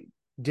least Jake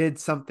did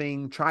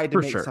something, tried to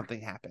for make sure.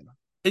 something happen.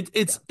 Yeah,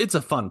 It's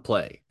a fun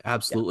play, yeah,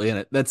 absolutely,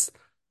 and that's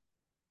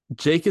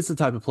Jake is the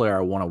type of player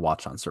I want to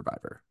watch on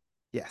Survivor.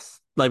 yes,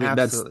 Like, I mean,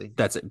 absolutely.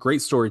 that's it.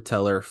 Great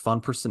storyteller,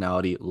 fun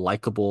personality,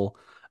 likable,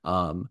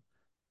 um,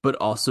 but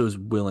also is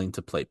willing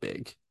to play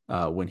big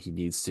when he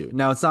needs to.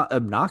 Now, it's not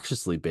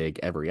obnoxiously big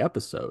every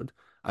episode.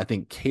 I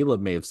think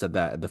Caleb may have said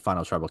that at the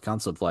final tribal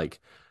council of like,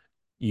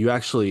 you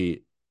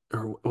actually,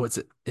 or what's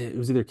it? It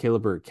was either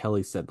Caleb or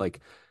Kelly said like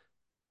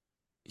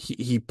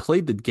he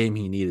played the game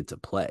he needed to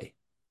play,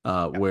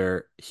 Yep,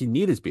 where he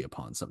needed to be a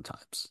pawn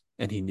sometimes,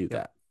 and he knew yep.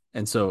 that.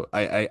 And so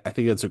I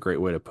think that's a great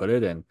way to put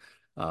it. And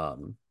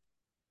um,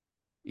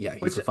 yeah,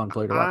 he's Which a fun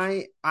player to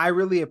watch. I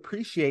really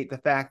appreciate the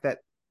fact that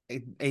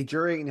a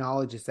jury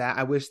acknowledges that.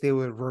 I wish they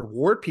would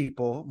reward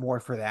people more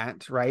for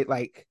that, right?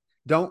 Like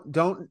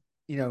don't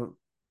you know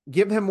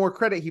give him more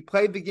credit. He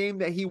played the game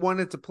that he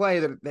wanted to play,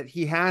 that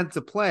he had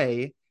to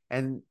play,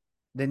 and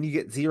then you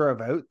get zero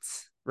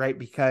votes, right?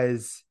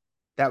 Because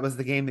that was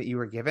the game that you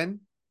were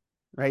given,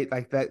 right?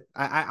 Like that.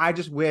 I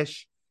just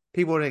wish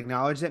people would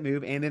acknowledge that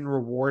move and then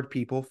reward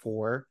people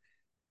for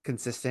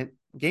consistent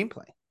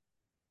gameplay.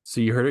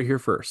 So you heard it here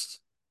first.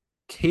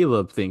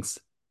 Caleb thinks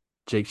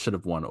Jake should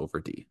have won over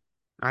D.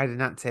 I did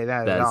not say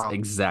that at That is all.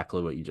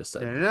 exactly what you just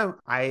said. No.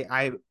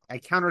 I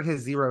countered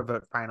his zero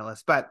vote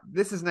finalist, but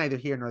this is neither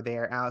here nor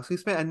there, Alex. We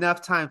spent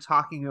enough time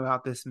talking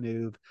about this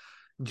move.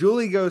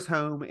 Julie goes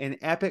home in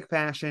epic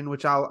fashion,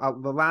 which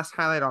the last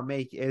highlight I'll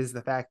make is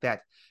the fact that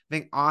I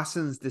think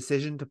Austin's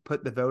decision to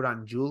put the vote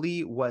on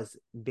Julie was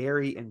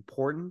very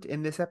important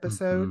in this Hmm.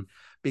 episode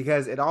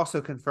because it also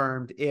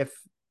confirmed if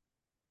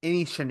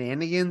any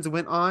shenanigans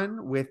went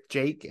on with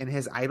Jake and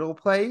his idol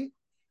play,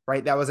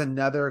 right? That was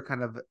another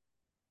kind of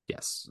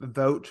Yes,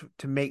 vote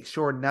to make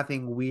sure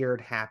nothing weird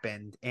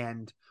happened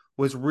and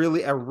was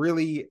really a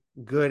really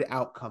good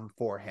outcome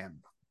for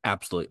him.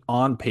 absolutely.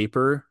 On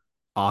paper,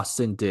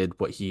 Austin did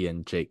what he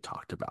and Jake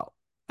talked about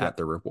at Yep.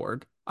 the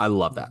reward. I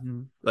love that.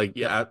 Mm-hmm. Like,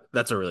 Yep. yeah,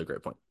 that's a really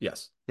great point.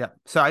 Yes. Yep.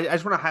 So I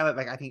just want to highlight,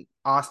 like, I think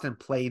Austin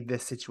played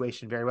this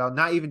situation very well,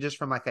 not even just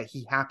from like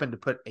he happened to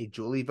put a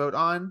Julie vote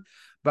on, Yeah.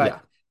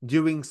 but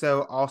doing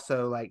so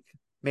also like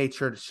made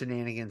sure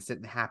shenanigans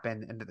didn't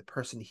happen and that the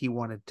person he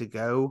wanted to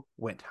go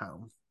went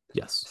home.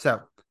 Yes.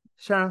 So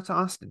shout out to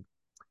Austin.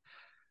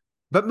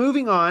 But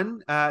moving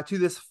on to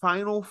this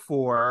final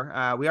four,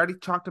 we already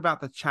talked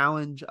about the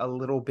challenge a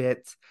little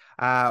bit.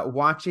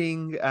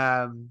 Watching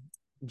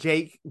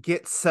Jake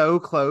get so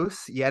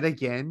close yet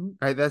again,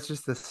 right? That's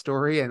just the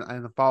story and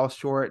fall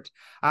short.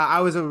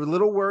 I was a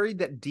little worried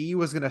that D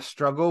was going to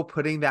struggle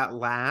putting that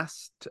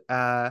last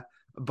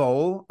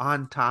bowl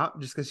on top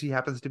just because she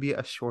happens to be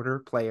a shorter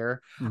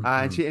player.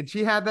 And Hmm.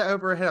 she had that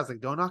over her head. I was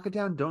like, don't knock it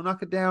down, don't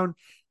knock it down.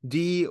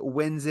 D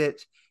wins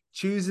it,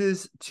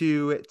 chooses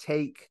to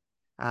take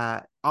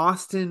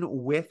Austin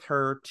with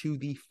her to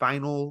the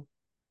final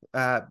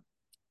uh,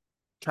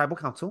 tribal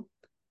council,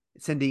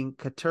 sending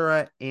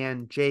Katura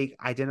and Jake,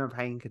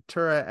 identifying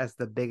Katura as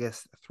the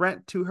biggest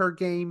threat to her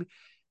game.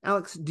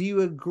 Alex, do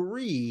you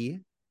agree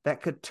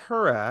that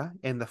Katura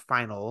in the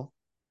final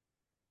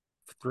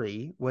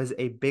three was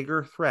a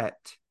bigger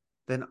threat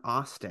than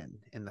Austin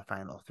in the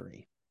final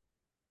three?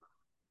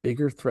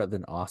 Bigger threat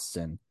than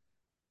Austin.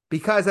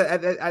 Because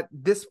at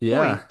this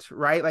Yeah. point,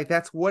 right, like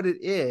that's what it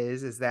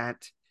is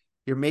that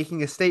you're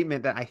making a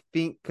statement that I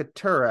think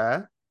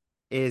Katura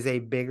is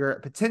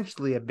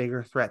potentially a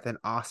bigger threat than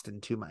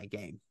Austin to my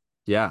game.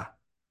 Yeah.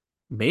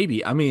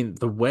 Maybe. I mean,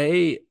 the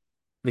way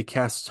the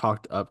cast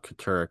talked up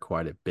Katura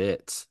quite a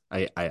bit,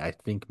 I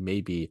think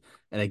maybe.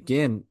 And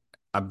again,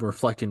 I'm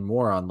reflecting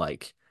more on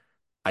like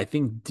I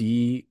think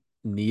D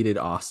needed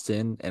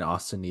Austin and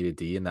Austin needed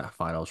D in that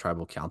final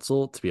tribal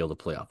council to be able to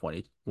play off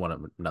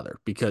one another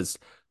because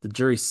the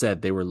jury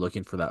said they were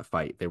looking for that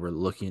fight. They were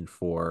looking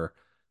for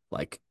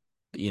like,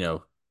 you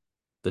know,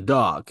 the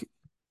dog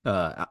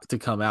to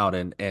come out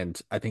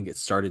and I think it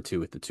started to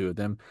with the two of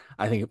them.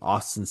 I think if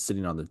Austin's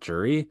sitting on the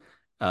jury,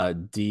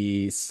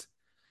 D's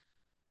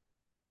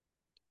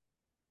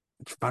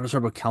final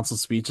tribal council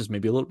speech is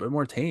maybe a little bit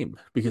more tame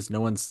because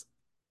no one's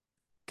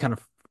kind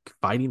of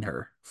fighting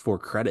her for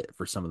credit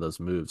for some of those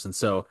moves. And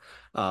so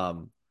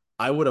um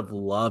I would have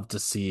loved to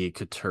see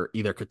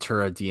either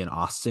Katura D and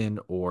Austin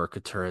or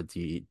Katura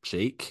D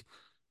Jake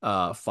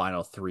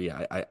final three.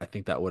 I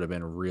think that would have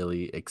been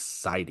really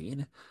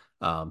exciting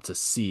to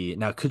see.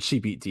 Now, could she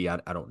beat D? I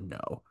don't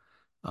know.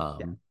 Yeah.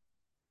 Um,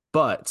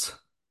 but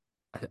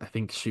I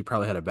think she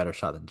probably had a better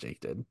shot than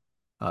Jake did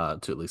to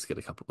at least get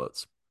a couple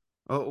votes.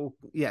 Oh,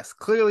 yes.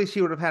 Clearly,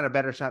 she would have had a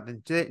better shot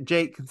than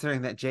Jake,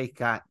 considering that Jake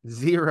got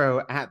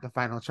zero at the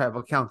final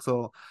tribal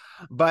council.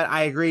 But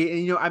I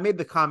agree. And, I made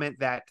the comment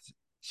that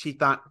she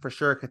thought for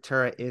sure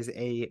Katura is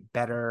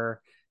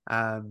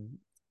um,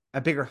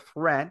 a bigger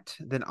threat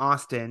than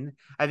Austin.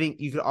 I think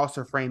you could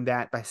also frame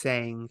that by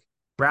saying,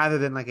 rather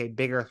than like a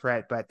bigger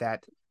threat, but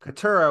that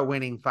Katura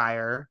winning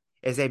fire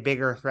is a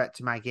bigger threat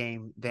to my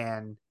game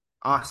than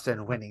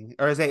Austin winning,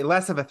 or is a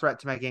less of a threat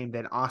to my game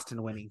than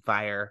Austin winning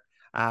fire.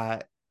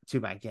 To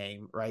my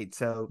game, right?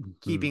 So Mhm.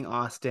 keeping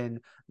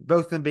Austin,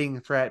 both of them being a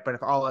threat, but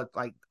if all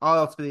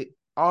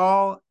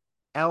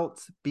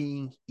else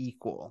being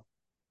equal,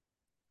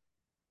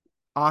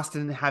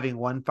 Austin having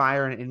one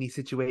fire in any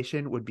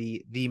situation would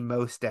be the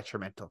most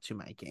detrimental to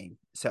my game.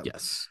 So,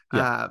 Yes.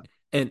 Yeah.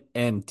 uh,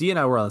 And D and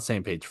I were on the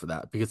same page for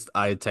that because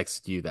I had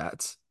texted you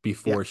that yeah,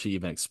 before she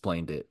even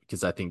explained it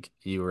because I think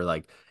you were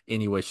like,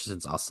 anyway, she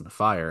sends Austin to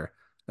fire.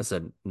 I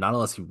said, not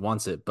unless he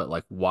wants it, but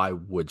like, why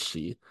would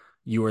she?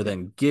 You were yeah,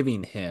 then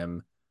giving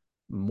him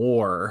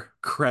more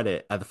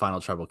credit at the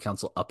final tribal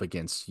council up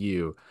against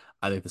you.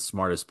 I think the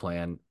smartest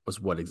plan was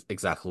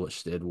exactly what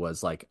she did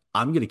was like,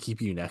 I'm gonna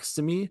keep you next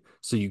to me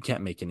so you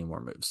can't make any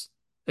more moves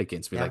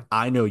against me. yeah, Like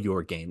I know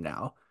your game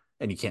now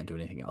and you can't do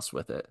anything else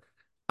with it.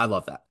 I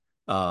love that.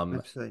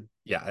 absolutely.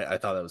 Yeah, I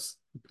thought that was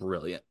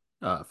brilliant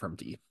from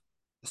D.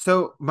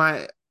 So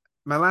my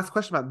last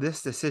question about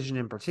this decision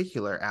in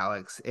particular,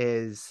 Alex,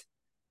 is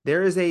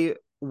there is a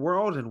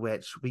world in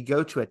which we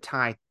go to a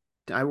tie.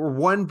 We're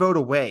one vote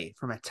away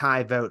from a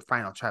tie vote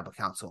final tribal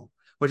council,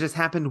 which has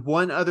happened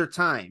one other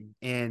time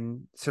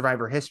in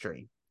Survivor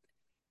history.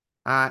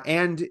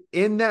 And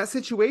in that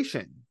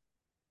situation,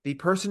 the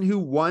person who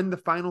won the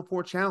final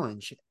four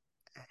challenge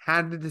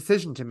had a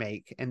decision to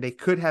make, and they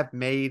could have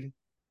made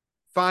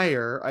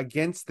fire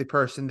against the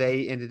person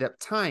they ended up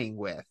tying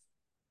with.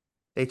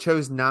 They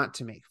chose not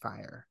to make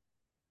fire.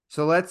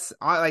 So let's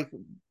like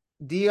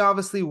D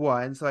obviously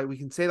won, so like we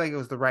can say like it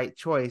was the right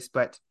choice,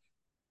 but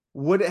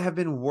would it have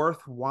been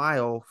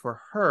worthwhile for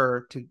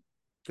her to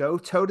go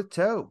toe to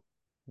toe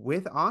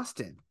with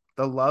Austin?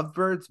 The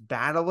Lovebirds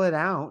battle it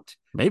out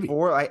Maybe.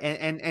 for like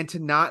and to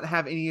not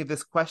have any of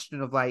this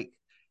question of like,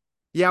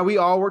 yeah, we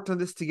all worked on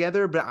this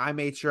together, but I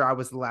made sure I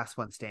was the last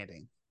one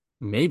standing.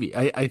 Maybe.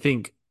 I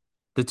think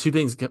the two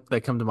things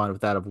that come to mind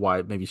with that of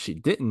why maybe she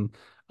didn't,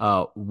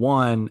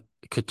 one,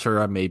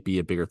 Katura may be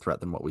a bigger threat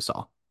than what we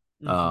saw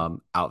Mm-hmm.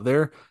 out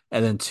there.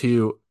 And then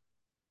two,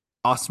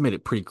 Austin made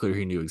it pretty clear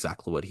he knew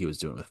exactly what he was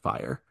doing with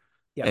fire.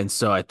 Yep. And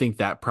so I think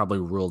that probably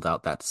ruled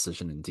out that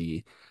decision in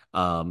D.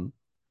 Um,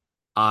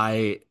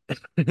 I,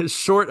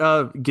 short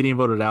of getting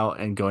voted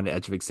out and going to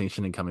Edge of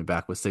Extinction and coming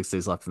back with 6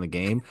 days left in the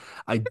game,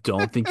 I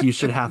don't think you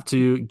should have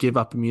to give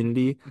up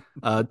immunity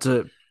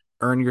to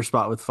earn your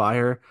spot with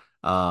fire.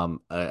 I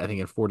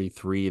think in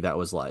 43, that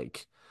was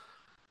like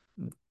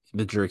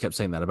the jury kept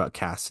saying that about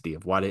Cassidy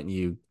of why didn't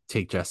you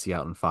take Jesse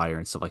out in fire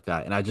and stuff like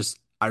that. And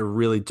I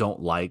really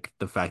don't like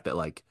the fact that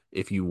like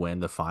if you win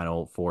the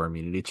final four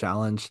immunity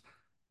challenge,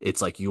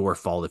 it's like your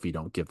fault if you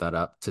don't give that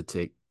up to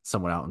take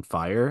someone out in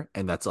fire,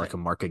 and that's like Right. a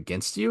mark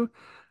against you.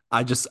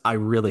 I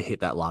really hate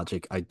that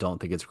logic. I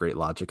don't think it's great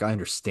logic. I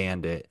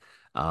understand it,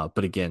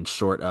 but again,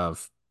 short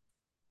of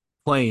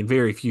playing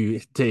very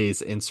few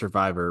days in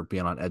Survivor,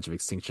 being on Edge of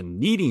Extinction,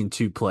 needing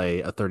to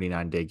play a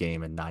 39-day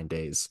game in 9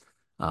 days.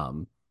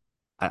 Um,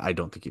 I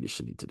don't think you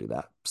should need to do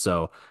that.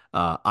 So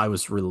I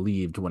was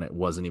relieved when it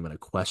wasn't even a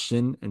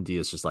question, and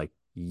Dia's just like,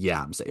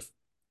 "Yeah, I'm safe.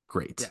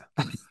 Great."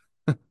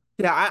 Yeah.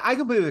 Yeah, I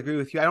completely agree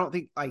with you. I don't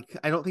think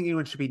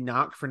anyone should be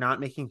knocked for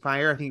not making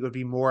fire. I think it would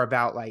be more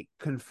about like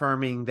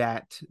confirming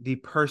that the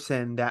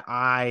person that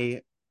I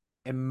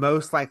am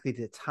most likely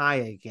to tie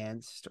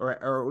against, or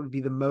it would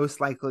be the most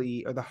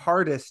likely or the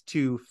hardest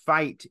to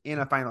fight in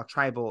a final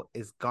tribal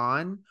is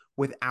gone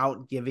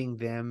without giving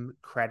them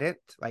credit.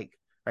 Like,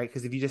 right?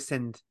 Because if you just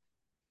send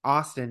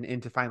Austin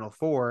into final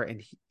four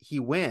and he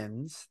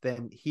wins,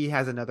 then he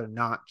has another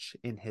notch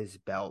in his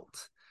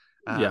belt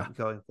Yeah,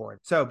 going forward.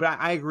 So, but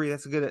I agree.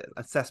 That's a good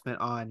assessment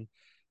on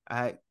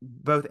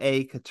both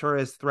A,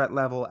 Katura's threat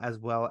level, as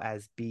well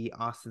as B,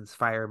 Austin's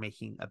fire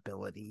making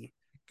ability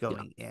yeah.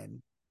 going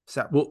in.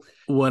 So,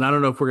 Well, and I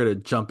don't know if we're gonna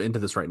jump into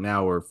this right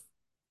now or if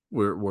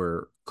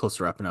we're close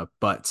to wrapping up,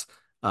 but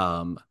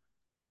um,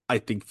 I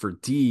think for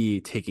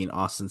D taking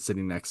Austin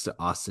sitting next to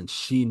Austin,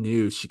 she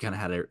knew she kind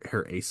of had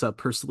her ace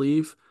up her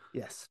sleeve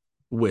yes.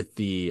 with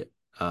the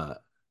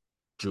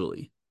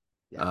Julie.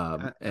 Yeah,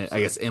 And I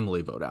absolutely. guess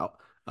Emily vote out,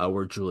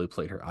 where Julie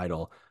played her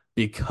idol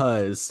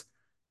because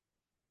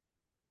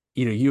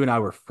you and I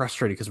were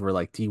frustrated because we're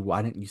like, D,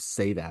 why didn't you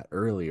say that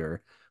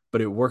earlier? But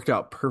it worked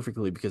out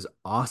perfectly because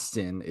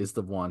Austin is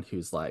the one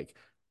who's like,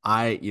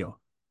 I,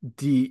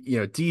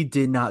 D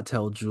did not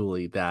tell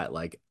Julie that,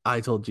 like,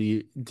 I told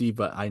D,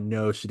 but I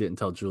know she didn't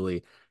tell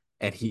Julie.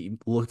 And he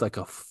looked like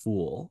a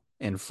fool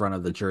in front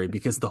of the jury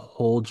because the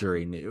whole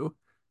jury knew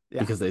Yeah.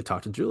 because they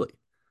talked to Julie.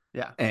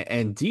 Yeah.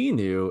 And D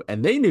knew,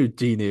 and they knew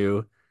D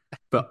knew,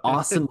 but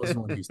Austin was the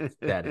one who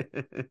said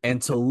it.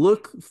 And to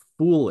look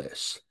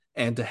foolish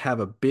and to have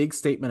a big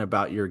statement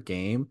about your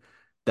game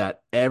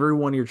that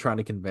everyone you're trying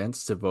to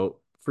convince to vote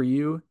for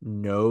you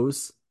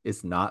knows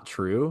is not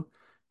true,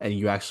 and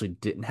you actually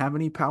didn't have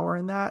any power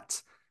in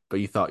that, but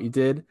you thought you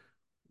did.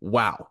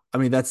 Wow. I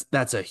mean,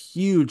 that's a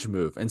huge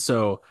move. And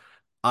so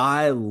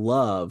I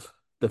love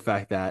the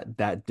fact that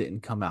that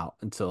didn't come out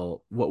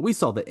until what we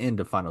saw the end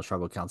of Final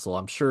Tribal Council.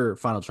 I'm sure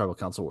Final Tribal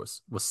Council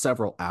was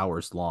several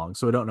hours long,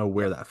 so I don't know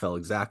where Yep. that fell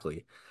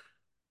exactly.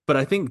 But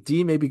I think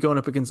D maybe going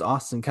up against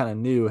Austin kind of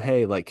knew,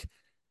 hey, like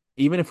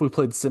even if we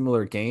played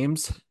similar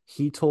games,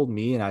 he told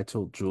me and I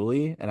told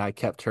Julie and I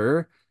kept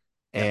her,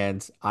 Yep.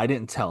 and I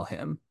didn't tell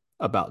him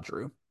about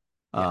Drew.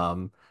 Yeah.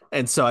 Um,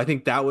 and so I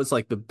think that was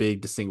like the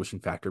big distinguishing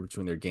factor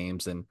between their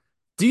games. And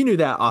D knew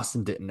that,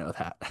 Austin didn't know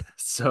that.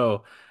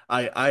 So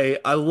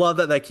I love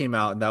that that came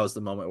out, and that was the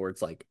moment where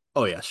it's like,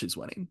 oh yeah, she's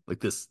winning. Like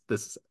this.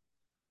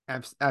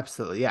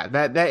 Absolutely. Yeah.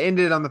 That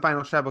ended on the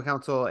final tribal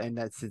council, and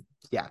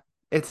yeah,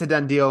 it's a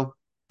done deal.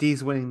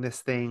 D's winning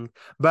this thing,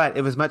 but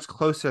it was much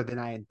closer than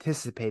I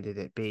anticipated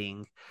it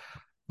being.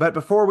 But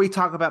before we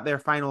talk about their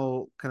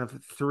final kind of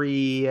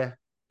three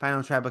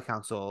final tribal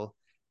council,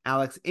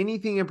 Alex,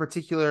 anything in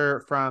particular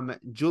from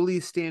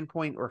Julie's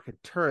standpoint or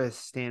Katura's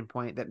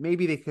standpoint that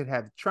maybe they could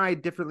have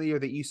tried differently or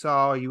that you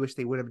saw or you wish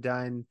they would have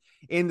done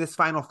in this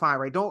final five,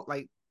 right? Don't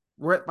like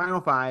we're at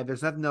final five.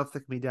 There's nothing else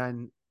that can be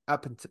done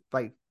up until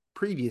like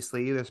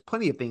previously. There's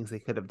plenty of things they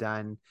could have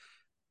done.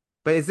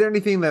 But is there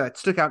anything that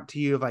stuck out to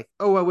you of like,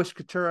 oh, I wish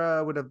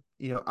Katura would have,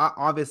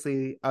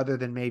 obviously, other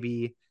than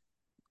maybe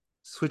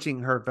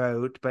switching her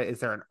vote, but is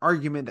there an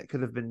argument that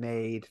could have been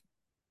made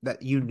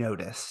that you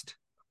noticed?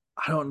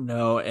 I don't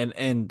know.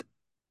 And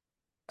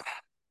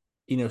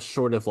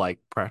short of like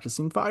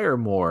practicing fire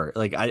more.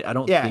 Like I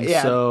don't Yeah, think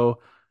yeah, so.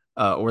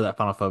 Or that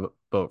final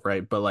vote,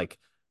 right? But like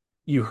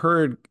you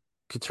heard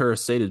Katura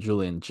say to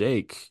Julie and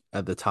Jake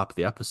at the top of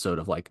the episode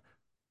of like,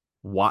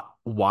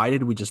 why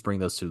did we just bring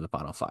those two to the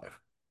final five?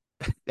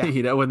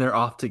 yeah, When they're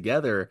off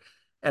together.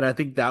 And I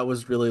think that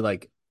was really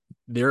like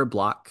they're a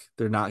block.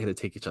 They're not going to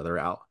take each other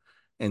out.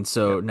 And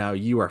so yep. now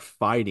you are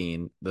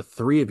fighting, the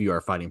three of you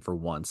are fighting for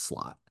one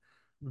slot.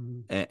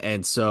 Mhm.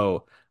 And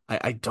so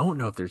I don't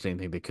know if there's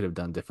anything they could have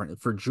done different.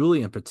 For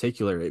Julie in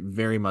particular, it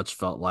very much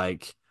felt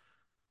like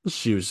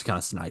she was just kind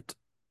of sniped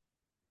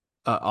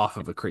off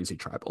of a crazy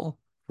tribal,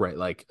 right?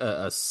 Like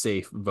a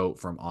safe vote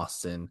from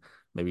Austin.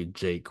 Maybe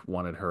Jake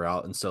wanted her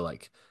out. And so,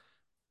 like,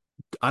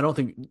 I don't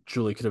think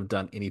Julie could have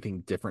done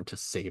anything different to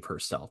save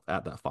herself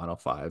at that final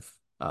five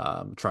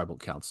tribal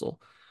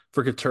council.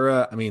 For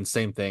Katura, I mean,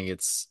 same thing.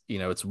 It's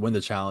win the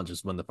challenge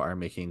is win the fire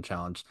making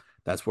challenge.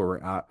 That's where we're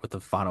at with the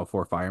final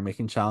four fire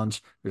making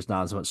challenge. There's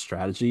not as much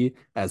strategy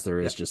as there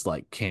is Yep. just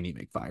like, can you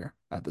make fire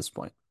at this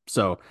point?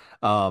 So,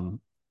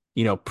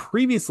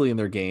 previously in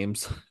their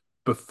games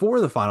before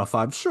the final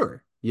five,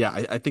 sure. Yeah,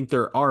 I think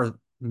there are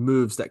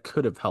moves that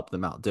could have helped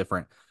them out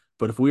different.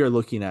 But if we are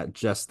looking at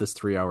just this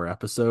 3 hour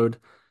episode,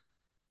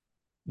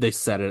 they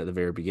said it at the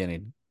very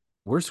beginning.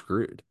 We're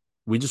screwed.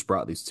 We just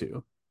brought these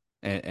two,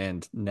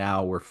 and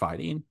now we're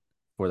fighting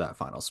for that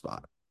final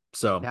spot.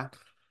 So, Yeah,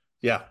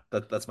 yeah,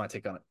 that's my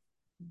take on it.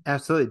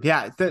 absolutely.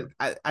 Yeah.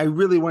 I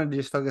really wanted to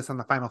just focus on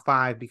the final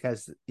five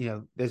because,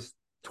 there's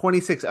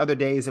 26 other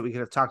days that we could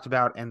have talked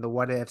about and the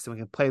what ifs, and we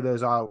can play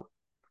those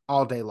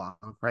all day long,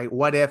 right?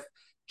 What if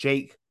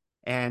Jake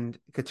and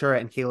Katura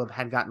and Caleb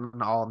had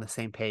gotten all on the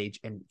same page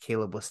and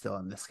Caleb was still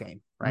in this game,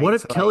 What right?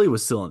 if So Kelly like,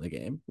 was still in the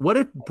game? What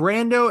if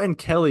Brando and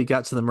Kelly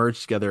got to the merge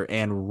together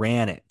and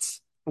ran it?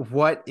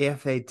 what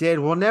if they did?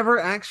 We'll never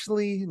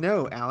actually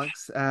know,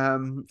 Alex.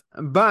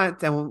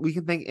 But and we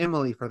can thank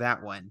Emily for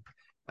that one.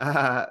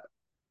 Uh,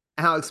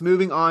 Alex,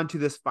 moving on to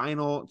this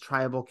final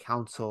tribal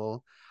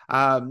council.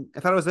 I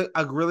thought it was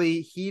a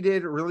really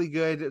heated, really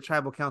good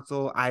tribal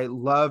council. I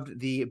loved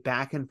the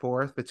back and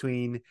forth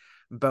between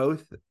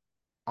both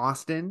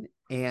Austin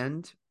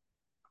and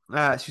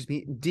excuse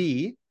me,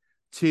 D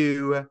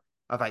to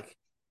of like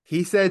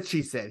he said,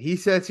 she said, he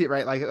said, she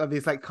right, like of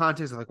these like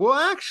contests of like, well,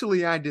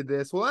 actually, I did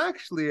this. Well,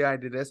 actually, I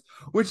did this,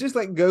 which just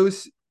like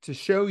goes to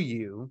show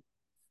you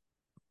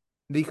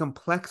the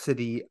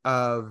complexity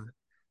of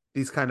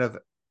these kind of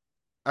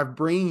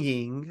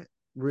bringing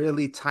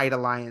really tight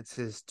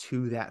alliances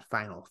to that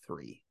final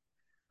three,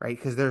 right?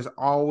 Because there's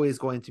always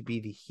going to be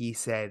the he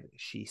said,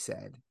 she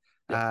said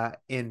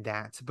Yep. in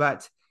that,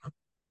 but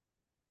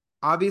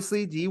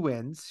obviously D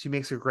wins. She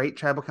makes a great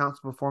tribal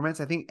council performance.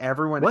 I think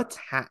everyone What?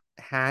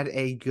 had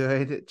a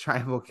good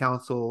tribal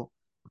council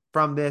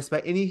from this,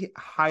 but any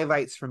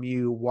highlights from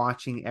you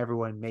watching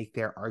everyone make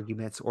their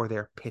arguments or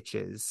their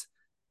pitches?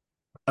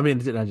 I mean,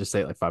 didn't I just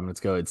say it like 5 minutes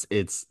ago?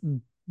 It's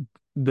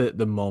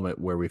the moment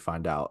where we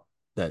find out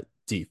that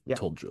Steve Yeah,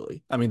 told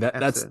Julie. I mean,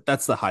 absolutely.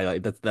 that's the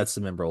highlight. That's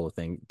the memorable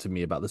thing to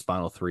me about this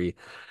final three.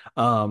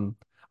 Um,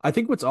 I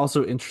think what's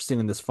also interesting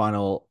in this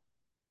final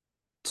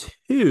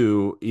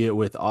two,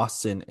 with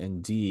Austin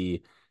and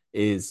D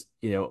is,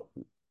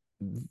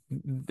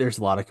 there's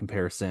a lot of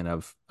comparison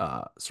of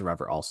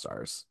Survivor All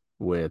Stars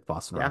with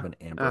Boston Rob Yeah. and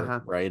Amber, Uh-huh.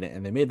 right?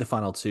 And they made the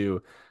final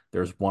two.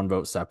 There's one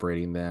vote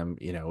separating them.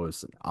 It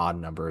was an odd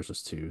number, it was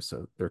just two,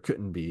 so there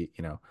couldn't be,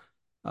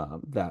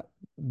 that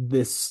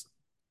this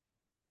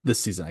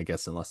season, I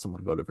guess, unless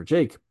someone voted for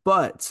Jake.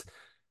 But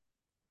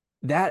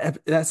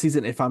that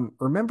season, if I'm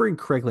remembering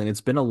correctly, and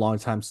it's been a long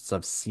time since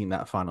I've seen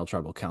that final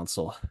tribal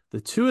council,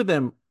 the two of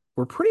them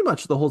were pretty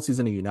much the whole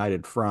season a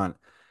united front.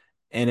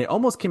 And it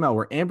almost came out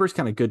where Amber's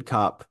kind of good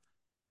cop,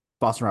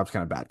 Boston Rob's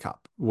kind of bad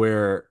cop,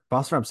 where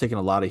Boston Rob's taking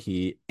a lot of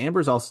heat.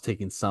 Amber's also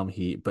taking some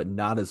heat, but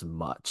not as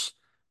much,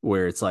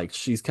 where it's like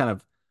she's kind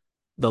of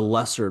the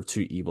lesser of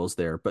two evils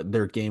there, but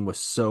their game was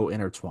so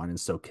intertwined and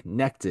so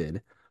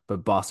connected,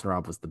 but Boston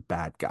Rob was the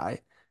bad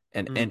guy.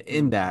 And Hmm.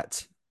 in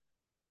that,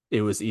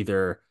 it was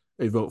either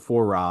a vote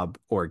for Rob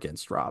or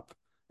against Rob.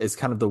 Is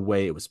kind of the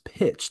way it was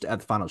pitched at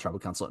the final tribal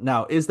council.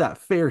 Now, is that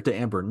fair to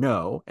Amber?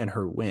 No, and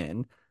her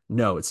win?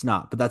 No, it's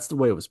not. But that's the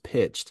way it was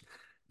pitched.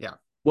 Yeah.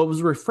 What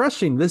was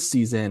refreshing this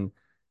season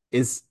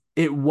is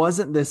it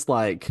wasn't this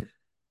like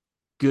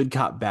good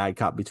cop, bad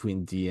cop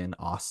between Dee and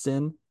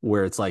Austin,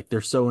 where it's like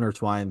they're so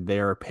intertwined,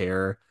 they're a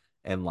pair,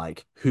 and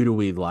like who do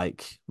we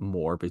like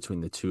more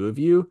between the two of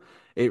you?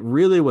 It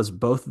really was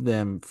both of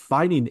them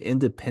fighting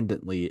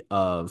independently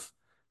of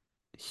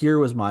here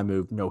was my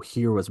move, no,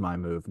 here was my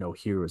move, no,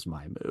 here was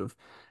my move.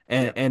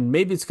 And Yeah. and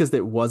maybe it's because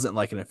it wasn't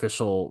like an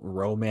official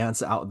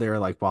romance out there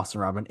like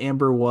Boston Rob and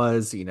Amber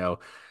was,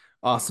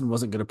 Austin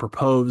wasn't going to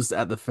propose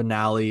at the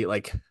finale,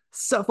 like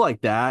stuff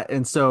like that.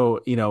 And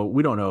so,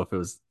 we don't know if it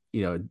was,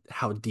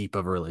 how deep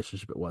of a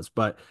relationship it was,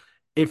 but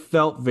it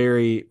felt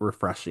very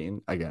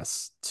refreshing, I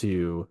guess,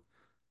 to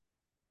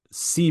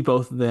see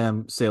both of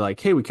them say like,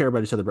 "Hey, we care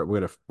about each other, but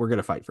we're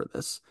gonna fight for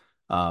this.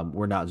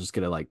 We're not just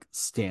gonna like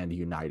stand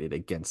united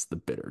against the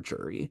bitter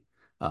jury,"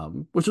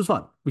 which was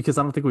fun because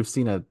I don't think we've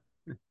seen a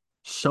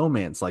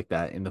showmance like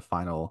that in the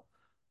final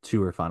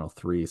two or final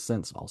three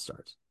since All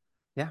Stars.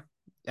 Yeah.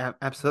 Yeah,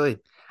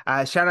 absolutely.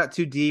 Shout out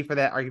to D for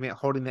that argument,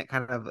 holding that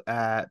kind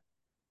of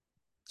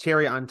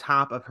cherry on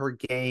top of her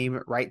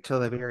game right till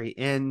the very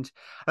end.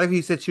 I like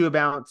you said too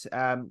about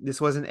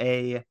this wasn't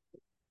a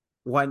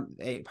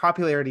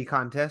popularity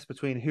contest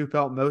between who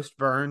felt most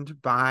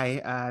burned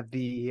by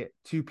the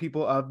two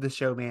people of the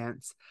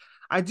showmance.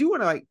 I do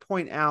want to like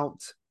point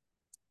out,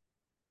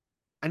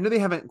 I know they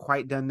haven't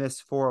quite done this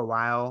for a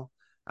while,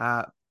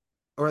 uh,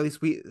 or at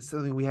least we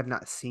something we have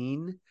not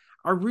seen.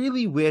 I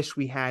really wish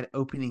we had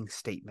opening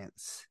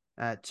statements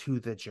to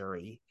the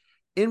jury,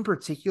 in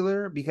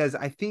particular, because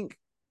I think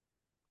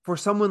for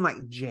someone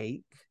like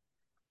Jake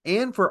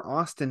and for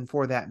Austin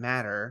for that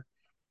matter,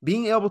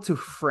 being able to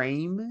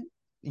frame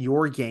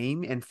your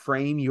game and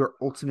frame your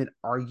ultimate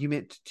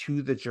argument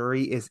to the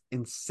jury is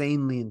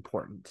insanely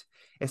important,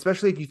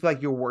 especially if you feel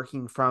like you're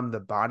working from the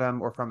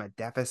bottom or from a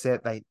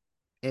deficit. Like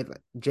it,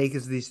 Jake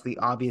is the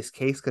obvious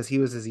case because he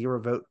was a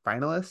zero vote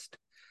finalist.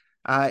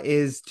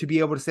 Is to be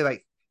able to say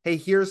like, "Hey,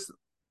 here's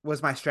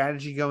was my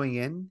strategy going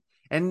in,"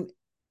 and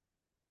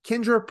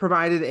Kendra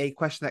provided a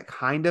question that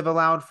kind of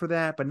allowed for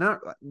that, but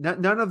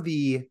none of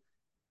the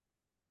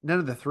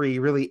three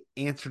really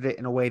answered it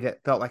in a way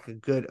that felt like a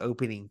good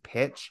opening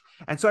pitch.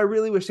 And so I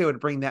really wish they would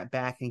bring that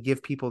back and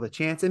give people the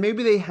chance. And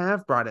maybe they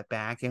have brought it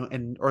back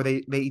and or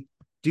they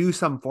do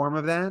some form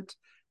of that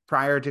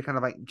prior to kind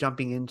of like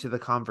jumping into the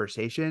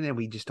conversation and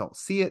we just don't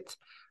see it.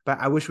 But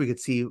I wish we could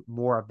see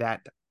more of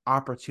that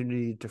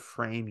opportunity to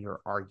frame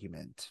your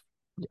argument.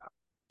 Yeah.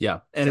 Yeah.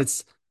 And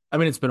So I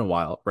mean, it's been a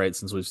while, right,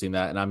 since we've seen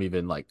that. And I'm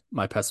even like,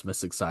 my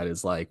pessimistic side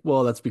is like,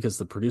 well, that's because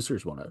the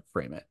producers want to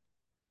frame it,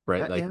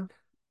 right? Like, yeah,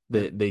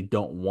 yeah, they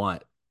don't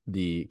want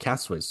the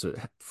castaways to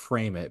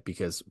frame it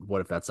because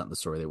what if that's not the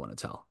story they want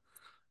to tell?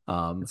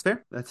 Um, that's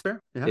fair. That's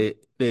fair. Yeah.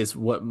 it is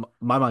what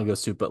my mind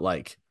goes to, but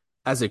like,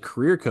 as a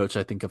career coach,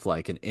 I think of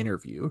like an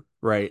interview,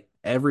 right?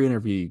 Every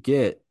interview you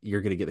get, you're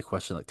going to get the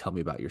question like, tell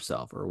me about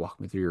yourself or walk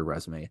me through your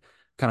resume,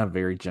 kind of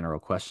very general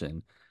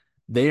question.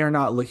 They are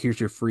not look here's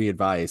your free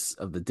advice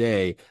of the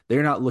day.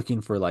 They're not looking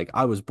for like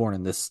I was born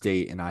in this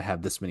state and I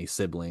have this many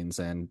siblings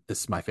and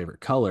this is my favorite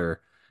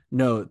color.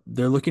 No,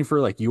 they're looking for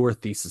like your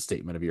thesis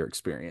statement of your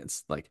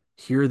experience. Like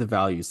here are the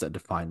values that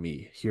define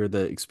me. Here are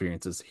the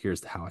experiences.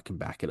 Here's how I can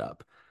back it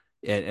up.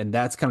 And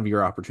that's kind of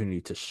your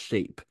opportunity to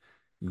shape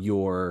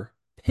your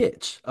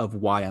pitch of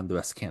why I'm the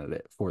best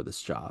candidate for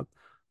this job.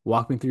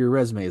 Walk me through your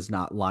resume is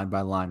not line by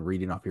line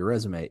reading off your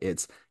resume.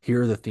 It's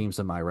here are the themes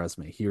of my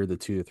resume. Here are the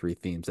 2 to 3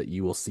 themes that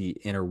you will see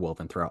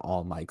interwoven throughout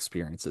all my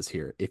experiences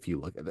here if you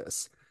look at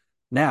this.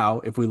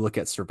 Now, if we look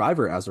at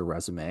Survivor as a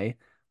resume,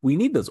 we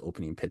need those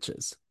opening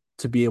pitches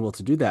to be able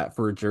to do that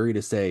for a jury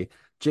to say,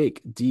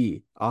 Jake,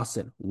 D,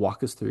 Austin,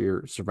 walk us through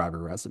your Survivor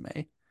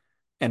resume.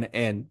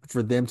 And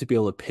for them to be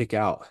able to pick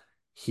out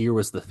here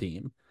was the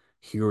theme,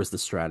 here was the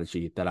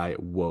strategy that I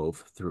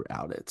wove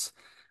throughout it.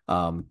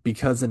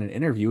 Because in an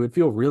interview, it'd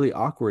feel really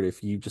awkward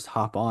if you just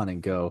hop on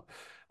and go,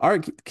 all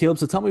right, Caleb,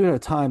 so tell me about a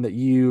time that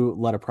you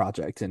led a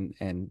project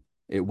and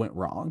it went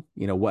wrong.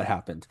 What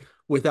happened,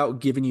 without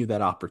giving you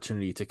that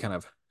opportunity to kind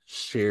of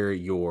share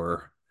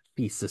your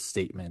thesis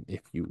statement,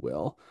 if you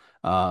will.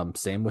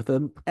 Same with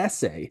an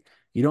essay.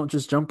 You don't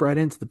just jump right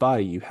into the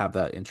body. You have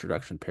that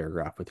introduction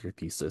paragraph with your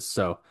thesis.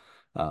 So,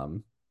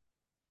 um,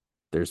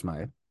 there's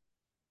my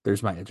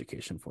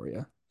education for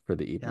you for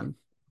the Yeah. evening.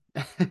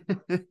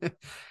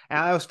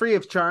 I was free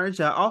of charge.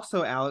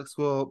 Also, Alex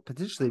will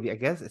potentially be, I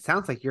guess it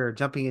sounds like you're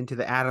jumping into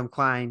the Adam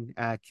Klein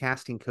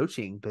casting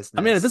coaching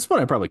I mean, at this business.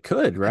 point, I probably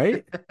could,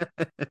 right?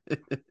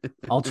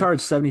 I'll charge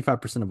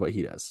 75% of what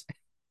he does.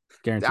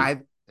 Guaranteed.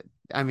 I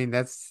I mean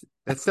that's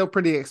still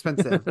pretty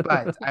expensive,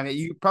 but I mean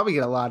you probably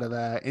get a lot of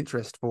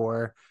interest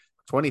for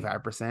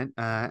 25%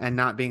 and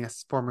not being a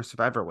former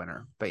Survivor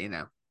winner, but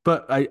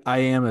But I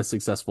am a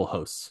successful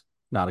host,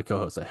 not a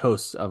co-host. A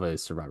host of a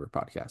Survivor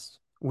podcast.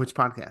 which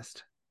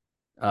podcast?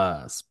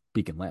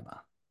 Speaking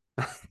Llama.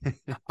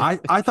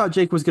 I thought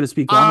Jake was going to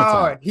speak Llama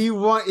Oh, tonight. he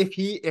want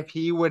if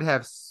he would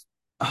have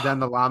done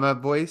the llama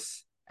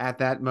voice at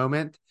that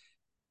moment,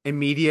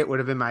 immediate would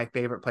have been my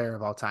favorite player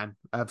of all time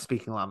of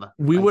Speaking Llama.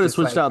 We Like would have just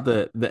switched like out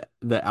the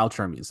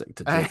outro music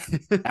to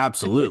Jake.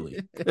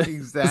 Absolutely.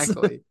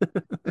 exactly.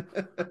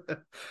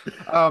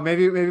 Oh,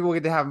 maybe we'll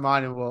get to have him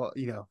on and we'll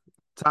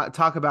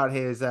talk about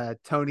his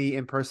Tony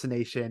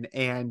impersonation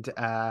and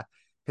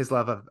his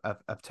love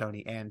of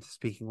Tony and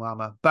Speaking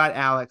Llama. But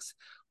Alex,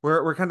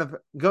 we're kind of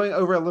going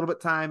over a little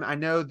bit time. I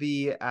know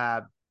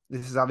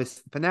this is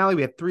obviously the finale.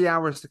 We have 3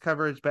 hours to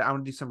coverage, but I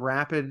want to do some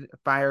rapid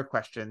fire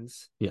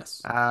questions.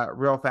 Yes.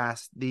 Real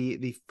fast.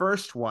 The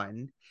first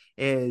one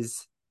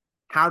is,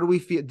 how do we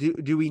feel?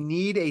 Do we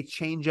need a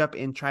change up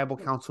in tribal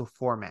council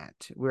format?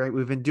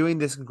 We've been doing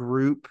this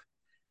group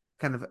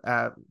kind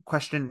of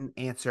question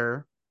and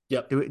answer.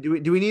 Yep.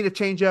 Do we need a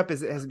change up?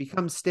 Has it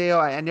become stale?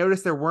 I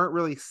noticed there weren't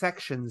really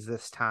sections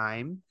this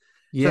time.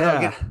 So Yeah.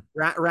 again,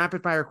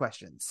 rapid fire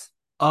questions.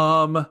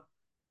 Um,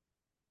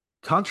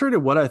 Contrary to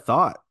what I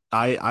thought,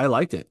 I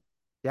liked it.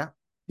 Yeah,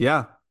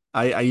 Yeah.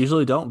 I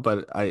usually don't,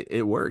 but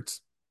it worked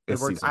it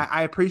this worked. season.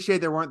 I appreciate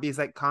there weren't these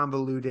like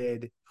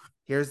convoluted.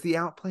 Here's the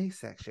outplay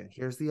section.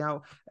 Here's the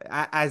out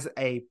as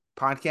a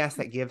podcast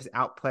that gives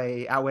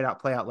outplay, outwit,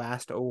 outplay,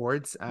 outlast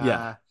awards.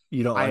 Yeah.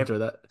 You don't I enjoy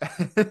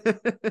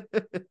that?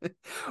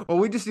 well,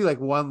 we just do like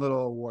one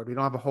little award. We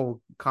don't have a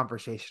whole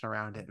conversation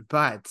around it,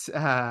 but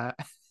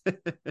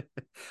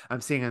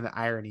I'm seeing the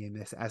irony in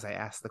this as I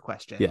ask the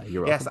question. Yeah,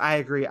 you're Yes, welcome. I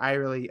agree. I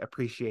really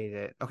appreciate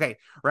it. Okay,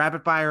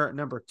 rapid fire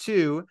number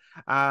two.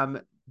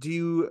 Do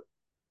you?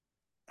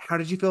 How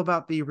did you feel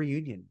about the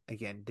reunion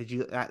again? Did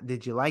you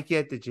like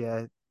it? Did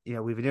you?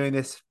 We've been doing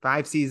this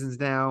 5 seasons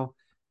now.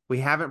 We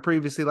haven't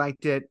previously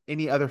liked it.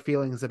 Any other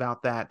feelings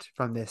about that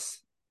from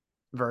this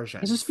I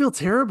version? just feel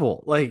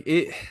terrible. Like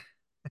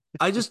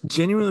I just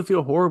genuinely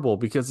feel horrible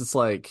because it's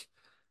like,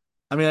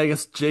 I mean, I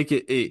guess Jake,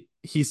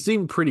 he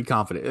seemed pretty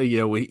confident.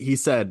 He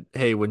said,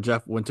 "Hey, when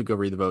Jeff went to go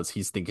read the votes,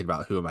 he's thinking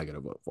about who am I going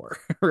to vote for?"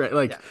 Right?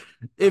 Like, Yeah.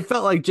 it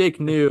felt like Jake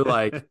knew,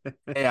 like,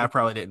 "Hey, I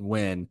probably didn't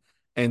win,"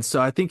 and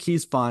so I think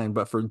he's fine.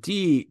 But for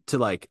D to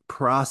like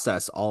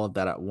process all of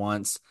that at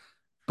once,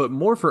 but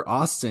more for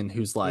Austin,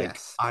 who's like,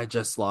 Yes. "I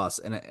just lost,"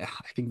 and I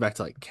think back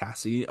to like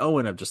Cassie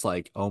Owen of just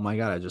like, "Oh my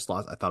God, I just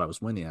lost. I thought I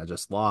was winning. I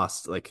just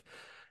lost." Like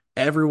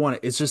everyone,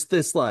 it's just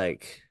this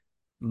like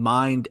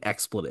mind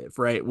expletive,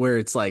 right? Where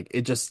it's like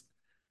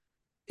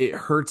it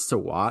hurts to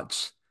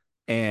watch.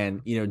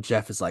 And,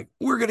 Jeff is like,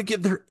 we're going to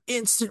give their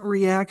instant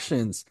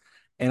reactions.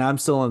 And I'm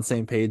still on the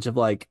same page of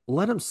like,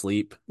 let them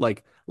sleep.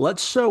 Like,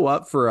 let's show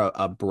up for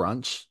a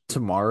brunch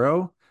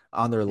tomorrow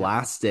on their Yeah.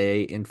 last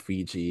day in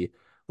Fiji.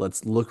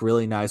 Let's look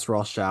really nice. We're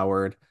all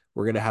showered.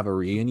 We're going to have a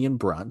reunion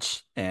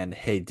brunch. And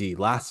hey, D,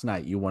 last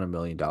night you won $1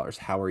 million.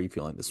 How are you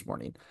feeling this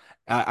morning?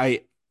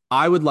 I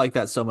would like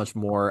that so much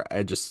more.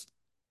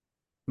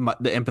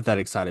 The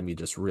empathetic side of me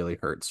just really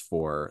hurts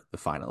for the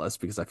finalists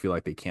because I feel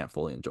like they can't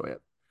fully enjoy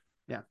it.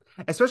 Yeah.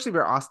 Especially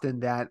for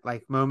Austin, that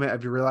like moment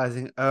of you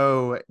realizing,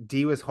 oh,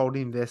 D was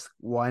holding this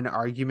one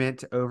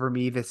argument over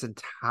me this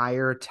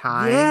entire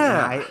time, and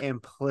I Yeah.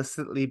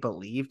 implicitly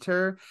believed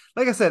her.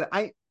 Like I said,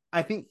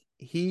 I think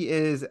he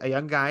is a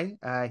young guy.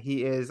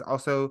 He is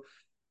also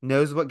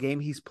knows what game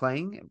he's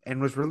playing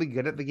and was really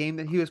good at the game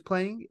that he was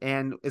playing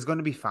and is going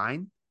to be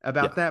fine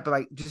about Yeah. that. But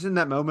like just in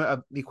that moment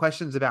of the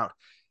questions about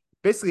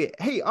basically,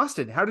 hey,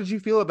 Austin, how did you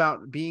feel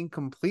about being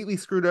completely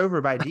screwed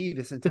over by D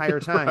this entire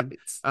time?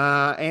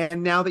 Right.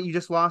 And now that you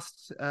just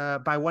lost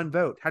by one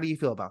vote, how do you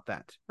feel about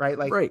that? Right?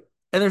 Like, Right.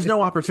 And there's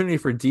no opportunity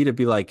for D to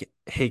be like,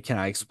 hey, can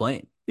I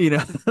explain?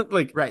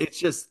 Like right. it's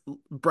just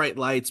bright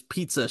lights,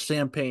 pizza,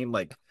 champagne.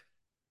 Like,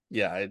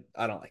 yeah,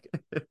 I don't like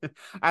it.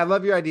 I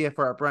love your idea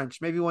for our brunch.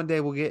 Maybe one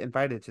day we'll get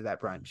invited to that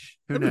brunch.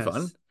 Who That'd be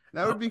fun. knows?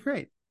 That would be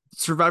great.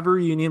 Survivor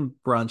Reunion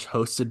brunch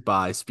hosted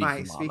by By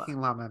Speaking Llama.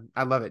 Speaking Llama,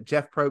 I love it.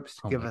 Jeff Probst,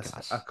 Oh give my us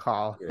gosh. a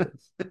call. Here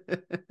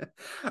it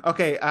is.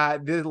 Okay,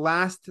 the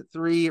last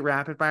three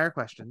rapid fire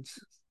questions.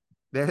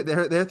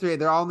 They're three.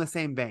 They're all in the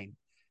same vein.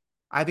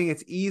 I think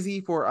it's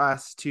easy for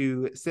us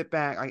to sit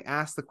back, like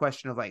ask the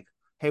question of like,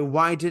 hey,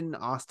 why didn't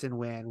Austin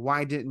win?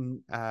 Why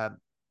didn't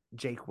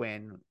Jake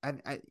win?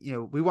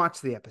 We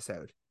watched the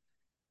episode.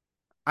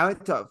 I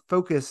like to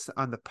focus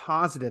on the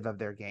positive of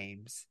their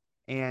games.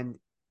 And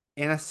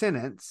in a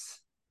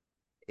sentence,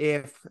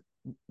 if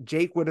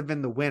Jake would have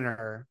been the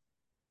winner,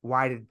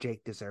 why did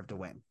Jake deserve to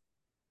win?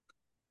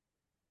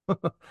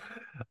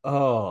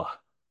 Oh,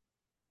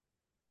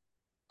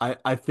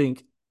 I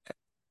think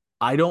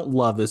I don't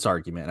love this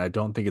argument. I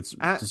don't think it's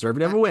I,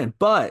 deserving of I, a win,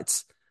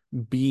 but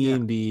yeah,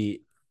 being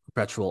the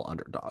perpetual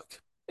underdog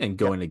and yep,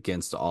 going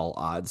against all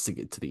odds to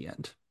get to the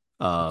end.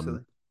 Um,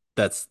 absolutely.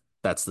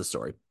 that's the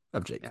story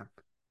of Jake. Yeah.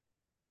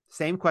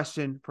 Same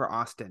question for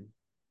Austin.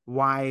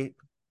 Why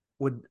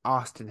would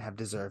Austin have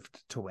deserved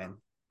to win?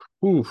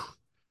 Oof.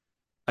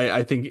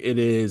 I think it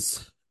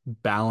is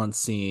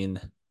balancing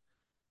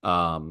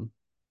um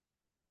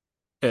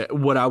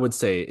what I would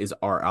say is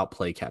our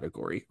outplay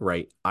category,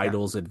 right? Yeah,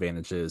 Idols,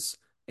 advantages,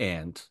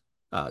 and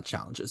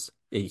challenges.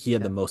 He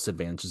had the yeah, most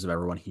advantages of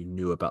everyone. He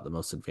knew about the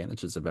most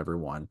advantages of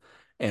everyone,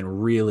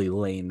 and really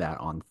laying that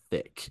on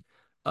thick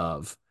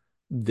of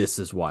this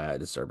is why I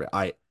deserve it.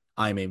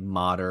 I'm a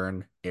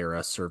modern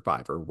era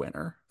survivor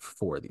winner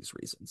for these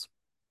reasons.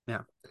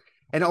 yeah.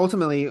 And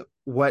ultimately,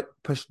 what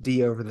pushed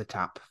D over the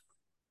top?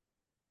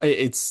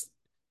 It's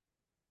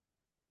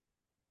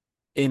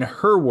in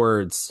her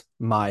words,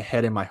 my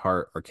head and my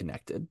heart are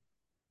connected.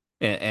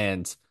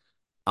 And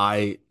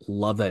I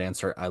love that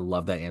answer. I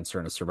love that answer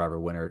in a Survivor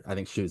winner. I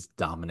think she was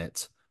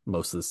dominant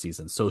most of the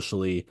season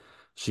socially.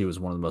 She was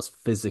one of the most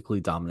physically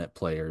dominant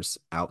players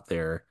out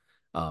there.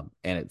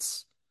 And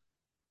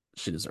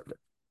she deserved it.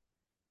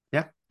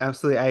 Yeah,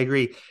 absolutely. I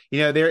agree.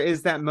 There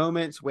is that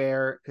moment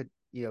where,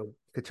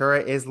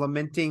 Katura is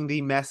lamenting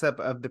the mess up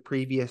of the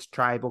previous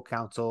tribal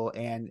council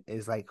and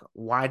is like,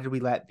 why did we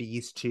let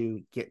these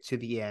two get to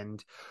the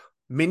end?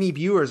 Many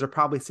viewers are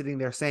probably sitting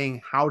there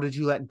saying, how did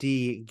you let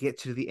D get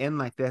to the end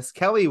like this?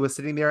 Kelly was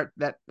sitting there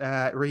at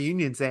that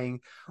reunion saying,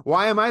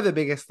 why am I the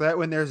biggest threat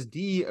when there's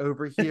D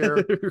over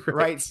here, right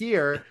Right.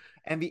 here?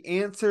 And the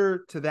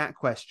answer to that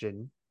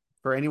question,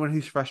 for anyone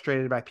who's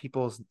frustrated by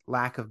people's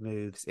lack of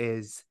moves,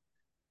 is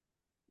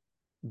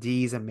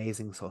D's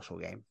amazing social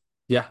game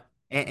Yeah.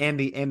 and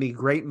the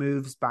great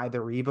moves by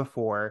the Reba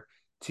Four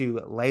to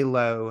lay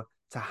low,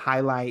 to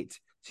highlight,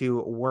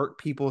 to work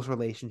people's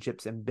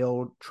relationships and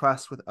build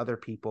trust with other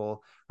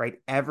people. Right,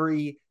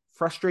 every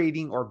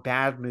frustrating or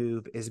bad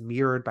move is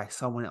mirrored by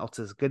someone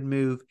else's good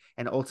move,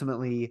 and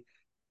ultimately,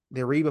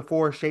 the Reba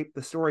Four shaped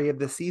the story of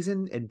the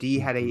season, and D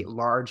had a Mhm.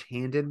 large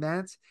hand in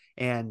that.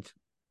 And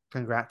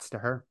congrats to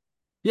her.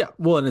 Yeah.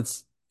 Well, and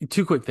it's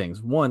two quick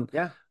things. One,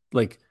 Yeah.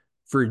 like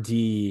for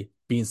D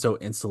being so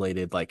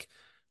insulated, like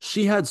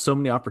she had so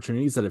many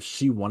opportunities that if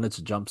she wanted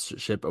to jump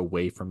ship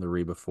away from the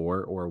Reba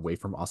Four or away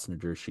from Austin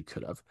and Drew, she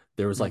could have.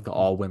 There was like the Mm-hmm.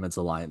 all women's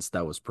alliance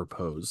that was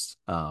proposed,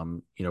 Yeah.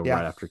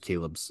 right after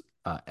Caleb's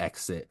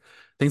exit,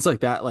 things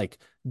like that. Like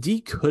D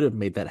could have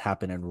made that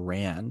happen and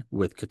ran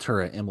with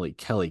Katura, Emily,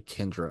 Kelly,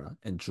 Kendra,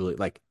 and Julie.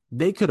 Like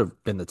they could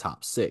have been the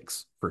top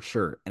six for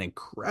sure. An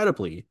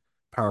incredibly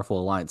powerful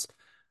alliance,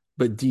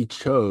 but D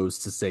chose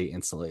to stay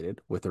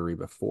insulated with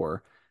Ariba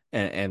 4.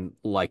 And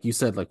like you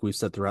said, like we've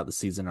said throughout the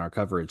season in our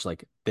coverage,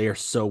 like they are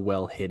so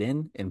well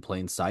hidden in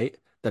plain sight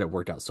that it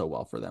worked out so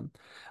well for them.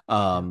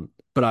 Yeah.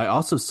 But I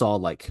also saw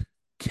like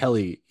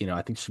Kelly,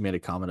 I think she made a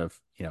comment of,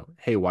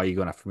 hey, why are you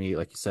going after me?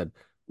 Like you said,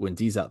 when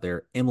D's out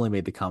there, Emily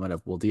made the comment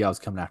of, well, D, I was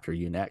coming after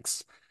you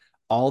next.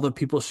 All the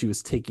people she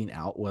was taking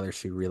out, whether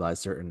she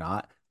realized it or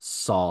not,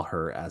 saw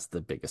her as the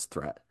biggest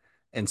threat.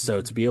 And so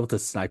Mm-hmm. to be able to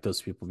snipe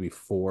those people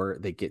before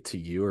they get to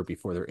you or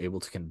before they're able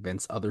to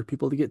convince other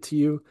people to get to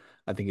you,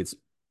 I think it's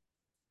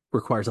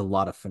requires a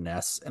lot of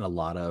finesse and a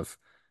lot of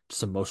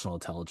just emotional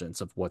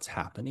intelligence of what's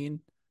happening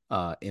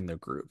in the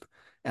group.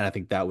 And I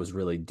think that was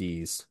really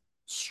Dee's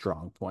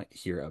strong point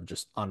here of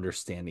just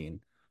understanding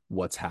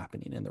what's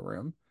happening in the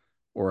room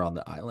or on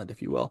the island,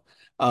 if you will.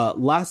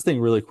 Last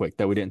thing, really quick,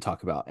 that we didn't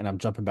talk about, and I'm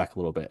jumping back a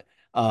little bit.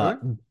 Uh,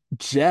 Okay.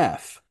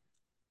 Jeff,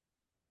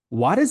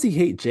 why does he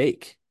hate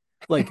Jake?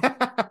 Like,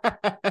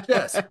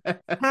 just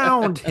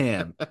pound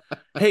him.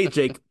 Hey,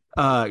 Jake,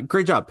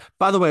 great job.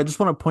 By the way, I just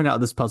want to point out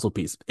this puzzle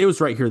piece. It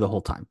was right here the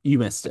whole time. You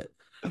missed it.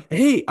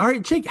 Hey, all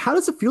right, Jake, how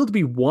does it feel to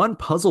be one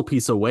puzzle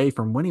piece away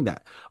from winning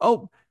that?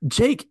 Oh,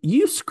 Jake,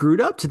 you screwed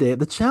up today at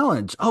the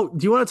challenge. Oh,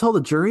 do you want to tell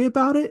the jury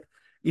about it?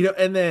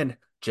 And then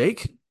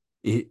Jake,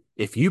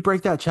 if you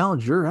break that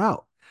challenge, you're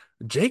out.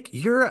 Jake,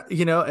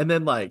 and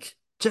then like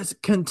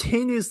just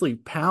continuously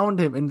pound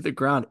him into the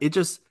ground.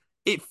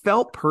 It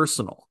felt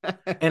personal.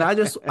 And I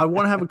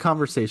want to have a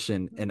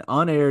conversation, an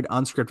unaired,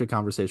 unscripted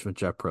conversation with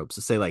Jeff Probst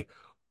to say, like,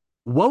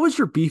 what was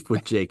your beef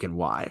with Jake and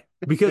why?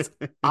 Because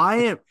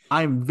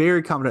I'm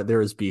very confident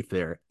there is beef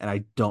there, and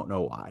I don't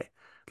know why.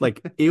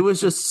 Like, it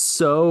was just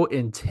so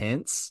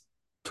intense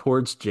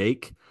towards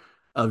Jake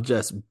of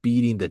just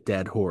beating the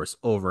dead horse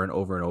over and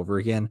over and over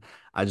again.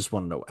 I just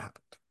want to know what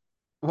happened.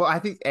 Well, I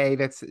think A,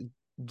 that's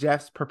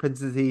Jeff's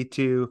propensity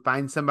to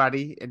find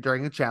somebody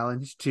during a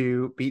challenge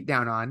to beat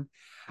down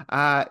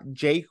on.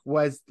 Jake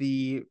was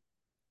the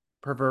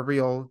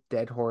proverbial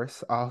dead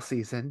horse all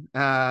season.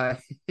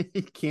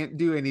 He can't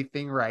do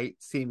anything right,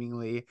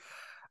 seemingly.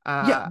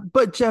 Yeah, Uh,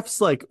 but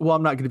Jeff's like, well,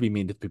 I'm not going to be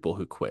mean to the people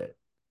who quit,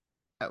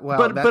 well,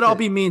 but that's I'll it.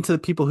 be mean to the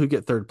people who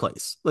get third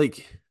place.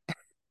 Like,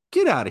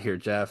 get out of here,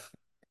 Jeff.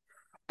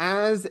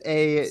 As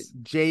a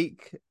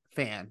Jake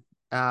fan,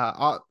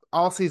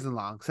 all season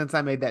long, since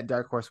I made that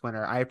dark horse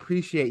winner, I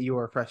appreciate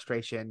your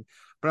frustration,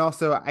 but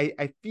also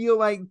I feel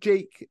like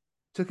Jake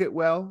took it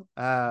well.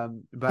 He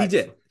But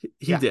did.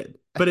 He yeah, did.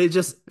 But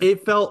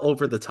it felt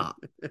over the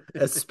top,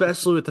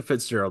 especially with the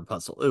Fitzgerald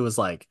puzzle. It was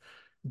like,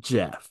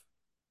 Jeff,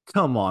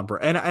 come on, bro.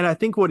 And I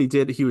think what he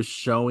did, he was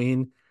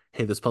showing,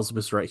 hey, this puzzle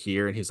was right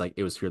here, and he's like,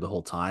 it was here the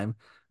whole time,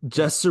 yeah,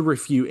 just to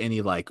refute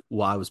any like,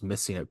 well, I was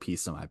missing a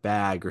piece of my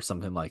bag or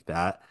something like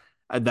that.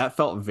 And that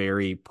felt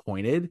very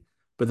pointed.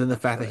 But then the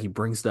fact that he absolutely.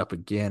 brings it up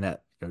again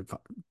at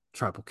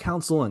tribal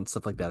council and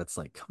stuff like that, it's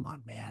like, come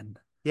on, man.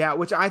 Yeah,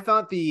 which I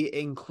thought the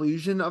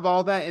inclusion of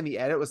all that in the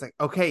edit was like,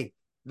 okay,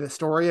 the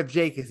story of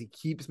Jake is he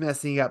keeps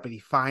messing up, but he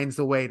finds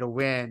a way to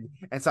win.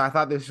 And so I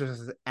thought this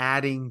was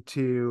adding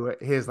to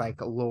his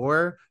like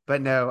lore,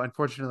 but no,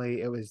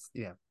 unfortunately, it was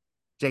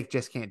Jake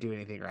just can't do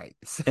anything right.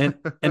 So,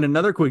 And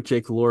another quick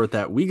Jake lore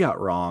that we got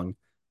wrong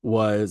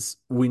was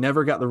we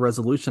never got the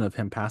resolution of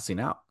him passing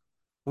out.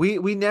 we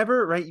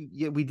never right.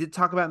 We did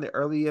talk about in the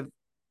early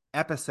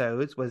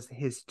episodes was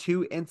his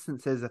two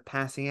instances of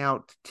passing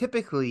out.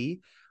 Typically,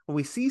 when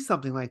we see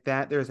something like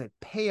that, there's a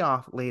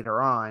payoff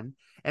later on,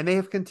 and they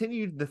have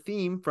continued the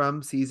theme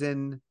from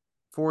season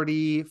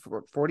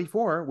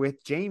 44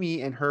 with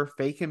Jamie and her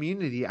fake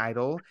community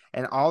idol,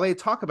 and all they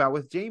talk about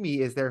with Jamie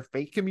is their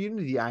fake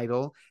community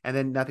idol, and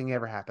then nothing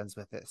ever happens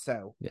with it.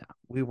 So Yeah.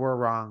 we were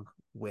wrong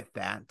with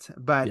that,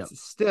 but Yep.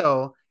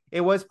 still,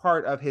 it was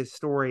part of his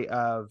story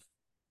of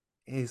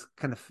his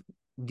kind of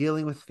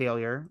dealing with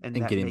failure and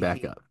And that getting back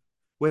making, up.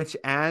 which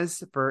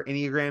as for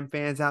Enneagram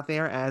fans out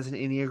there, as an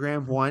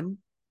Enneagram one,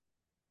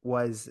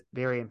 was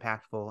very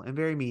impactful and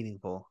very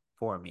meaningful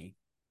for me.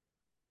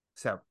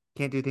 So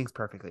can't do things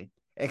perfectly,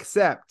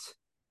 except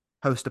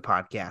host a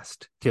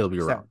podcast. Caleb,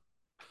 you're So wrong.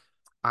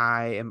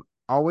 I am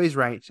always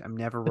right. I'm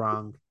never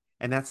wrong.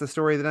 And that's the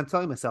story that I'm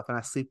telling myself. And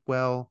I sleep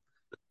well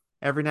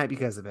every night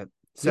because of it.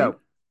 Do you?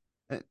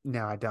 So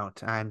no, I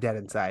don't. I'm dead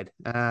inside.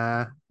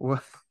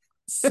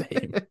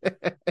 Same.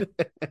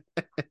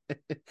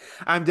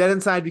 I'm dead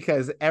inside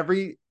because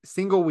every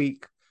single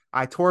week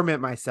I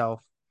torment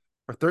myself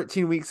for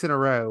 13 weeks in a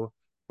row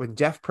when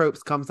Jeff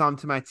Probst comes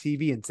onto my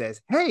TV and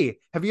says, "Hey,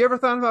 have you ever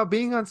thought about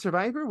being on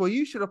Survivor? Well,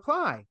 you should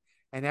apply."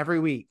 And every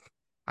week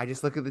I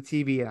just look at the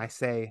TV and I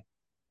say,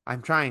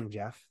 "I'm trying,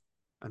 Jeff.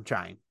 I'm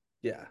trying."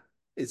 Yeah.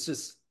 It's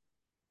just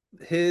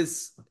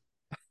his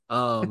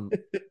um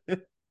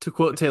to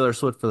quote Taylor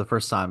Swift for the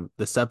first time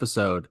this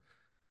episode,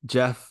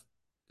 Jeff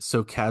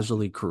so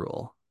casually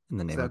cruel in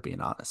the name So of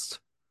being honest.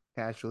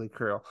 casually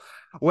cruel.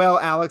 Well,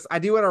 Alex, I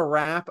do want to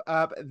wrap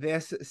up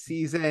this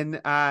season.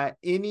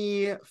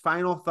 Any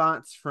final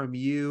thoughts from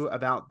you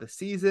about the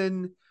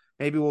season?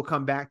 Maybe we'll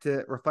come back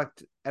to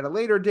reflect at a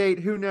later date.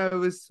 Who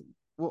knows?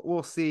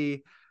 We'll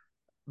see.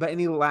 But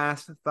any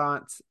last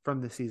thoughts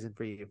from the season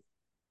for you?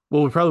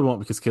 Well, we probably won't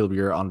because Caleb,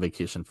 you're on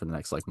vacation for the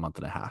next like month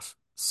and a half.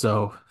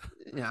 So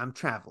Yeah, I'm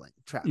traveling.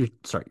 you're Traveling.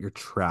 sorry, you're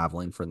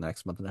traveling for the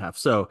next month and a half.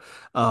 So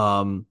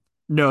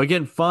no,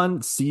 again,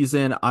 fun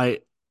season.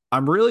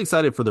 I'm really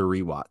excited for the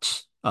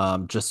rewatch.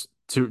 Just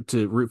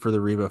to root for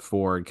the Reba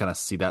 4 and kind of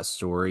see that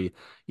story.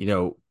 You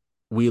know,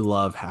 we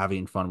love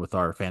having fun with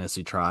our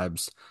fantasy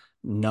tribes.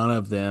 None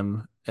of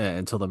them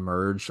until the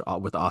merge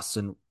with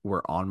Austin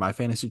were on my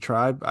fantasy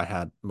tribe. I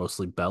had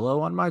mostly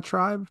Bello on my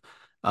tribe.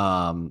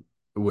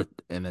 With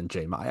and then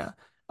J Maya.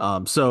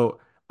 So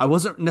I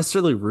wasn't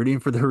necessarily rooting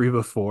for the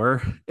Reba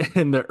 4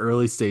 in the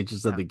early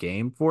stages of Yeah. the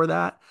game for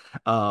that,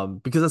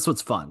 because that's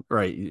what's fun,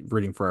 right?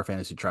 Rooting for our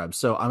fantasy tribe.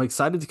 So I'm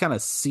excited to kind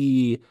of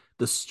see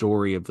the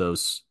story of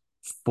those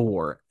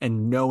four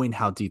and knowing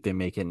how deep they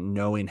make it,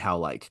 knowing how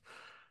like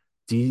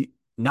D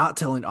not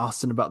telling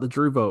Austin about the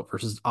Drew vote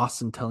versus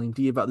Austin telling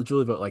D about the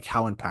Julie vote, like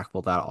how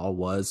impactful that all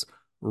was.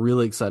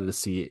 Really excited to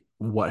see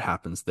what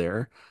happens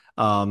there.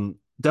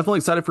 Definitely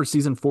excited for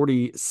season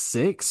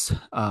 46.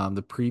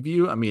 The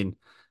preview. I mean,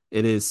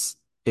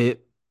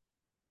 it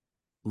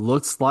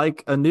looks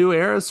like a new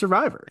era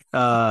Survivor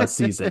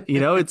season. You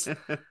know, it's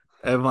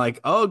I'm like,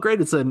 oh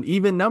great, it's an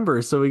even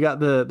number. So we got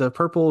the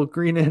purple,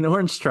 green, and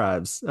orange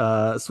tribes.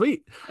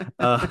 Sweet.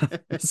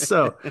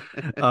 So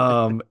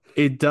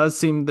it does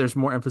seem there's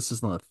more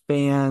emphasis on the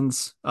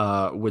fans,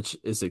 which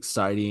is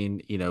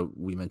exciting. You know,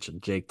 we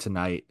mentioned Jake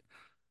tonight,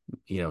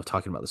 you know,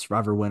 talking about the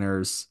Survivor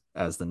winners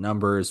as the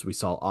numbers. We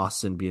saw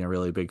Austin being a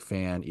really big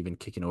fan, even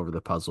kicking over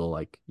the puzzle,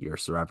 like you're a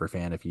Survivor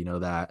fan if you know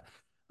that.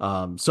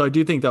 So I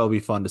do think that will be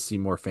fun to see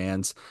more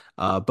fans.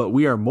 But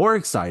we are more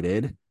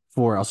excited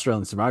for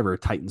Australian Survivor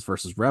Titans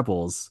versus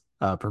Rebels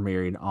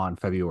premiering on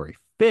February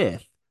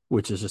 5th,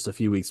 which is just a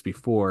few weeks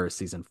before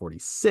season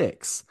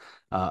 46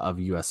 of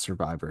US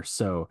Survivor.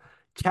 So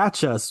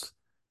catch us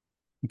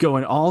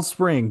going all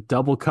spring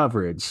double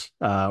coverage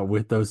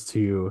with those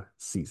two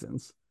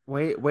seasons.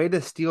 Way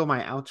to steal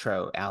my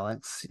outro,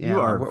 Alex. You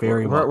are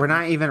very We're welcome.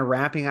 not even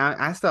wrapping.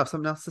 I still have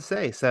something else to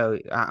say, so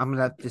I'm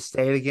gonna just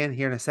say it again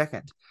here in a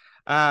second.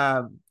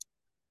 Um,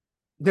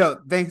 no,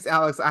 thanks,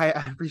 Alex. I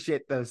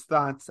appreciate those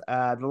thoughts.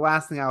 The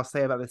last thing I'll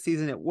say about the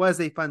season, it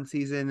was a fun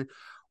season.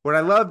 What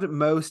I loved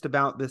most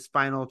about this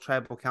final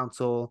tribal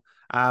council,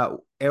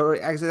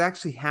 it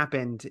actually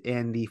happened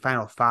in the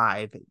final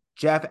five.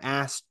 Jeff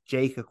asked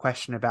Jake a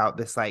question about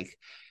this, like,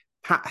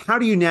 how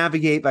do you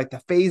navigate like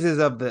the phases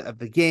of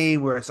the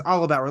game where it's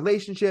all about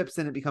relationships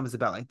and it becomes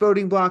about like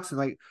voting blocks and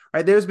like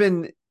right there's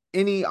been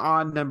any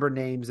odd number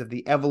names of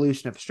the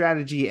evolution of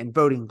strategy and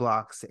voting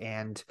blocks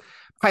and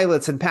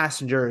pilots and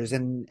passengers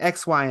and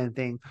XY and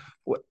thing.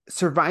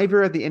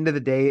 Survivor at the end of the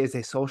day is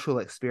a social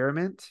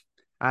experiment,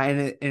 and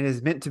it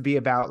is meant to be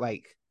about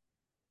like,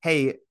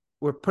 hey,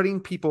 we're putting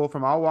people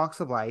from all walks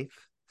of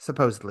life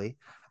supposedly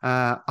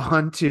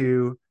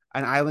onto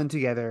an island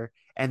together,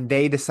 and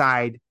they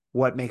decide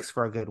what makes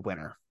for a good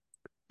winner.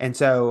 And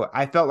so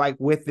I felt like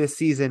with this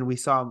season, we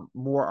saw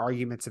more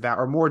arguments about,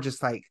 or more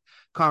just like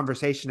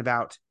conversation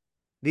about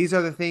these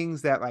are the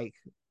things that like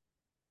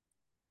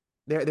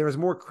there was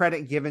more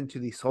credit given to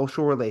the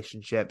social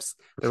relationships,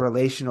 the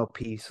relational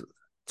piece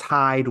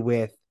tied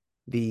with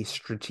the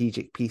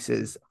strategic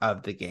pieces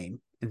of the game.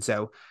 And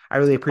so I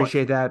really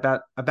appreciate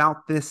that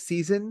about this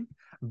season.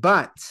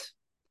 But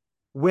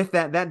with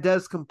that, that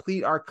does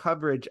complete our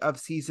coverage of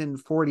season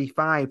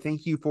 45.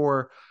 Thank you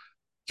for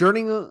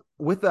journeying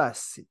with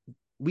us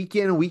week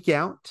in, week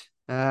out.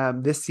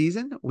 This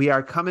season, we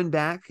are coming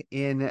back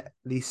in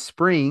the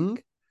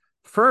spring.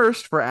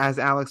 First, for as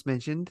Alex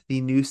mentioned,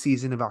 the new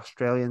season of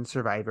Australian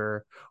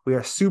Survivor. We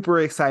are super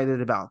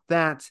excited about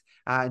that.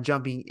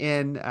 Jumping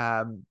in.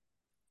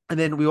 And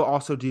then we will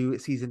also do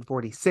season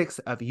 46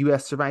 of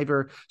US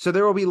Survivor. So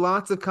there will be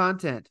lots of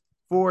content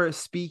for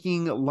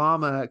Speaking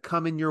Llama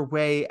coming your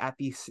way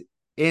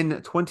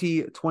in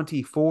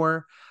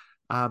 2024.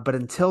 But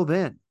until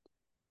then,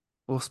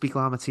 we'll speak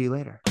llama to you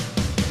later.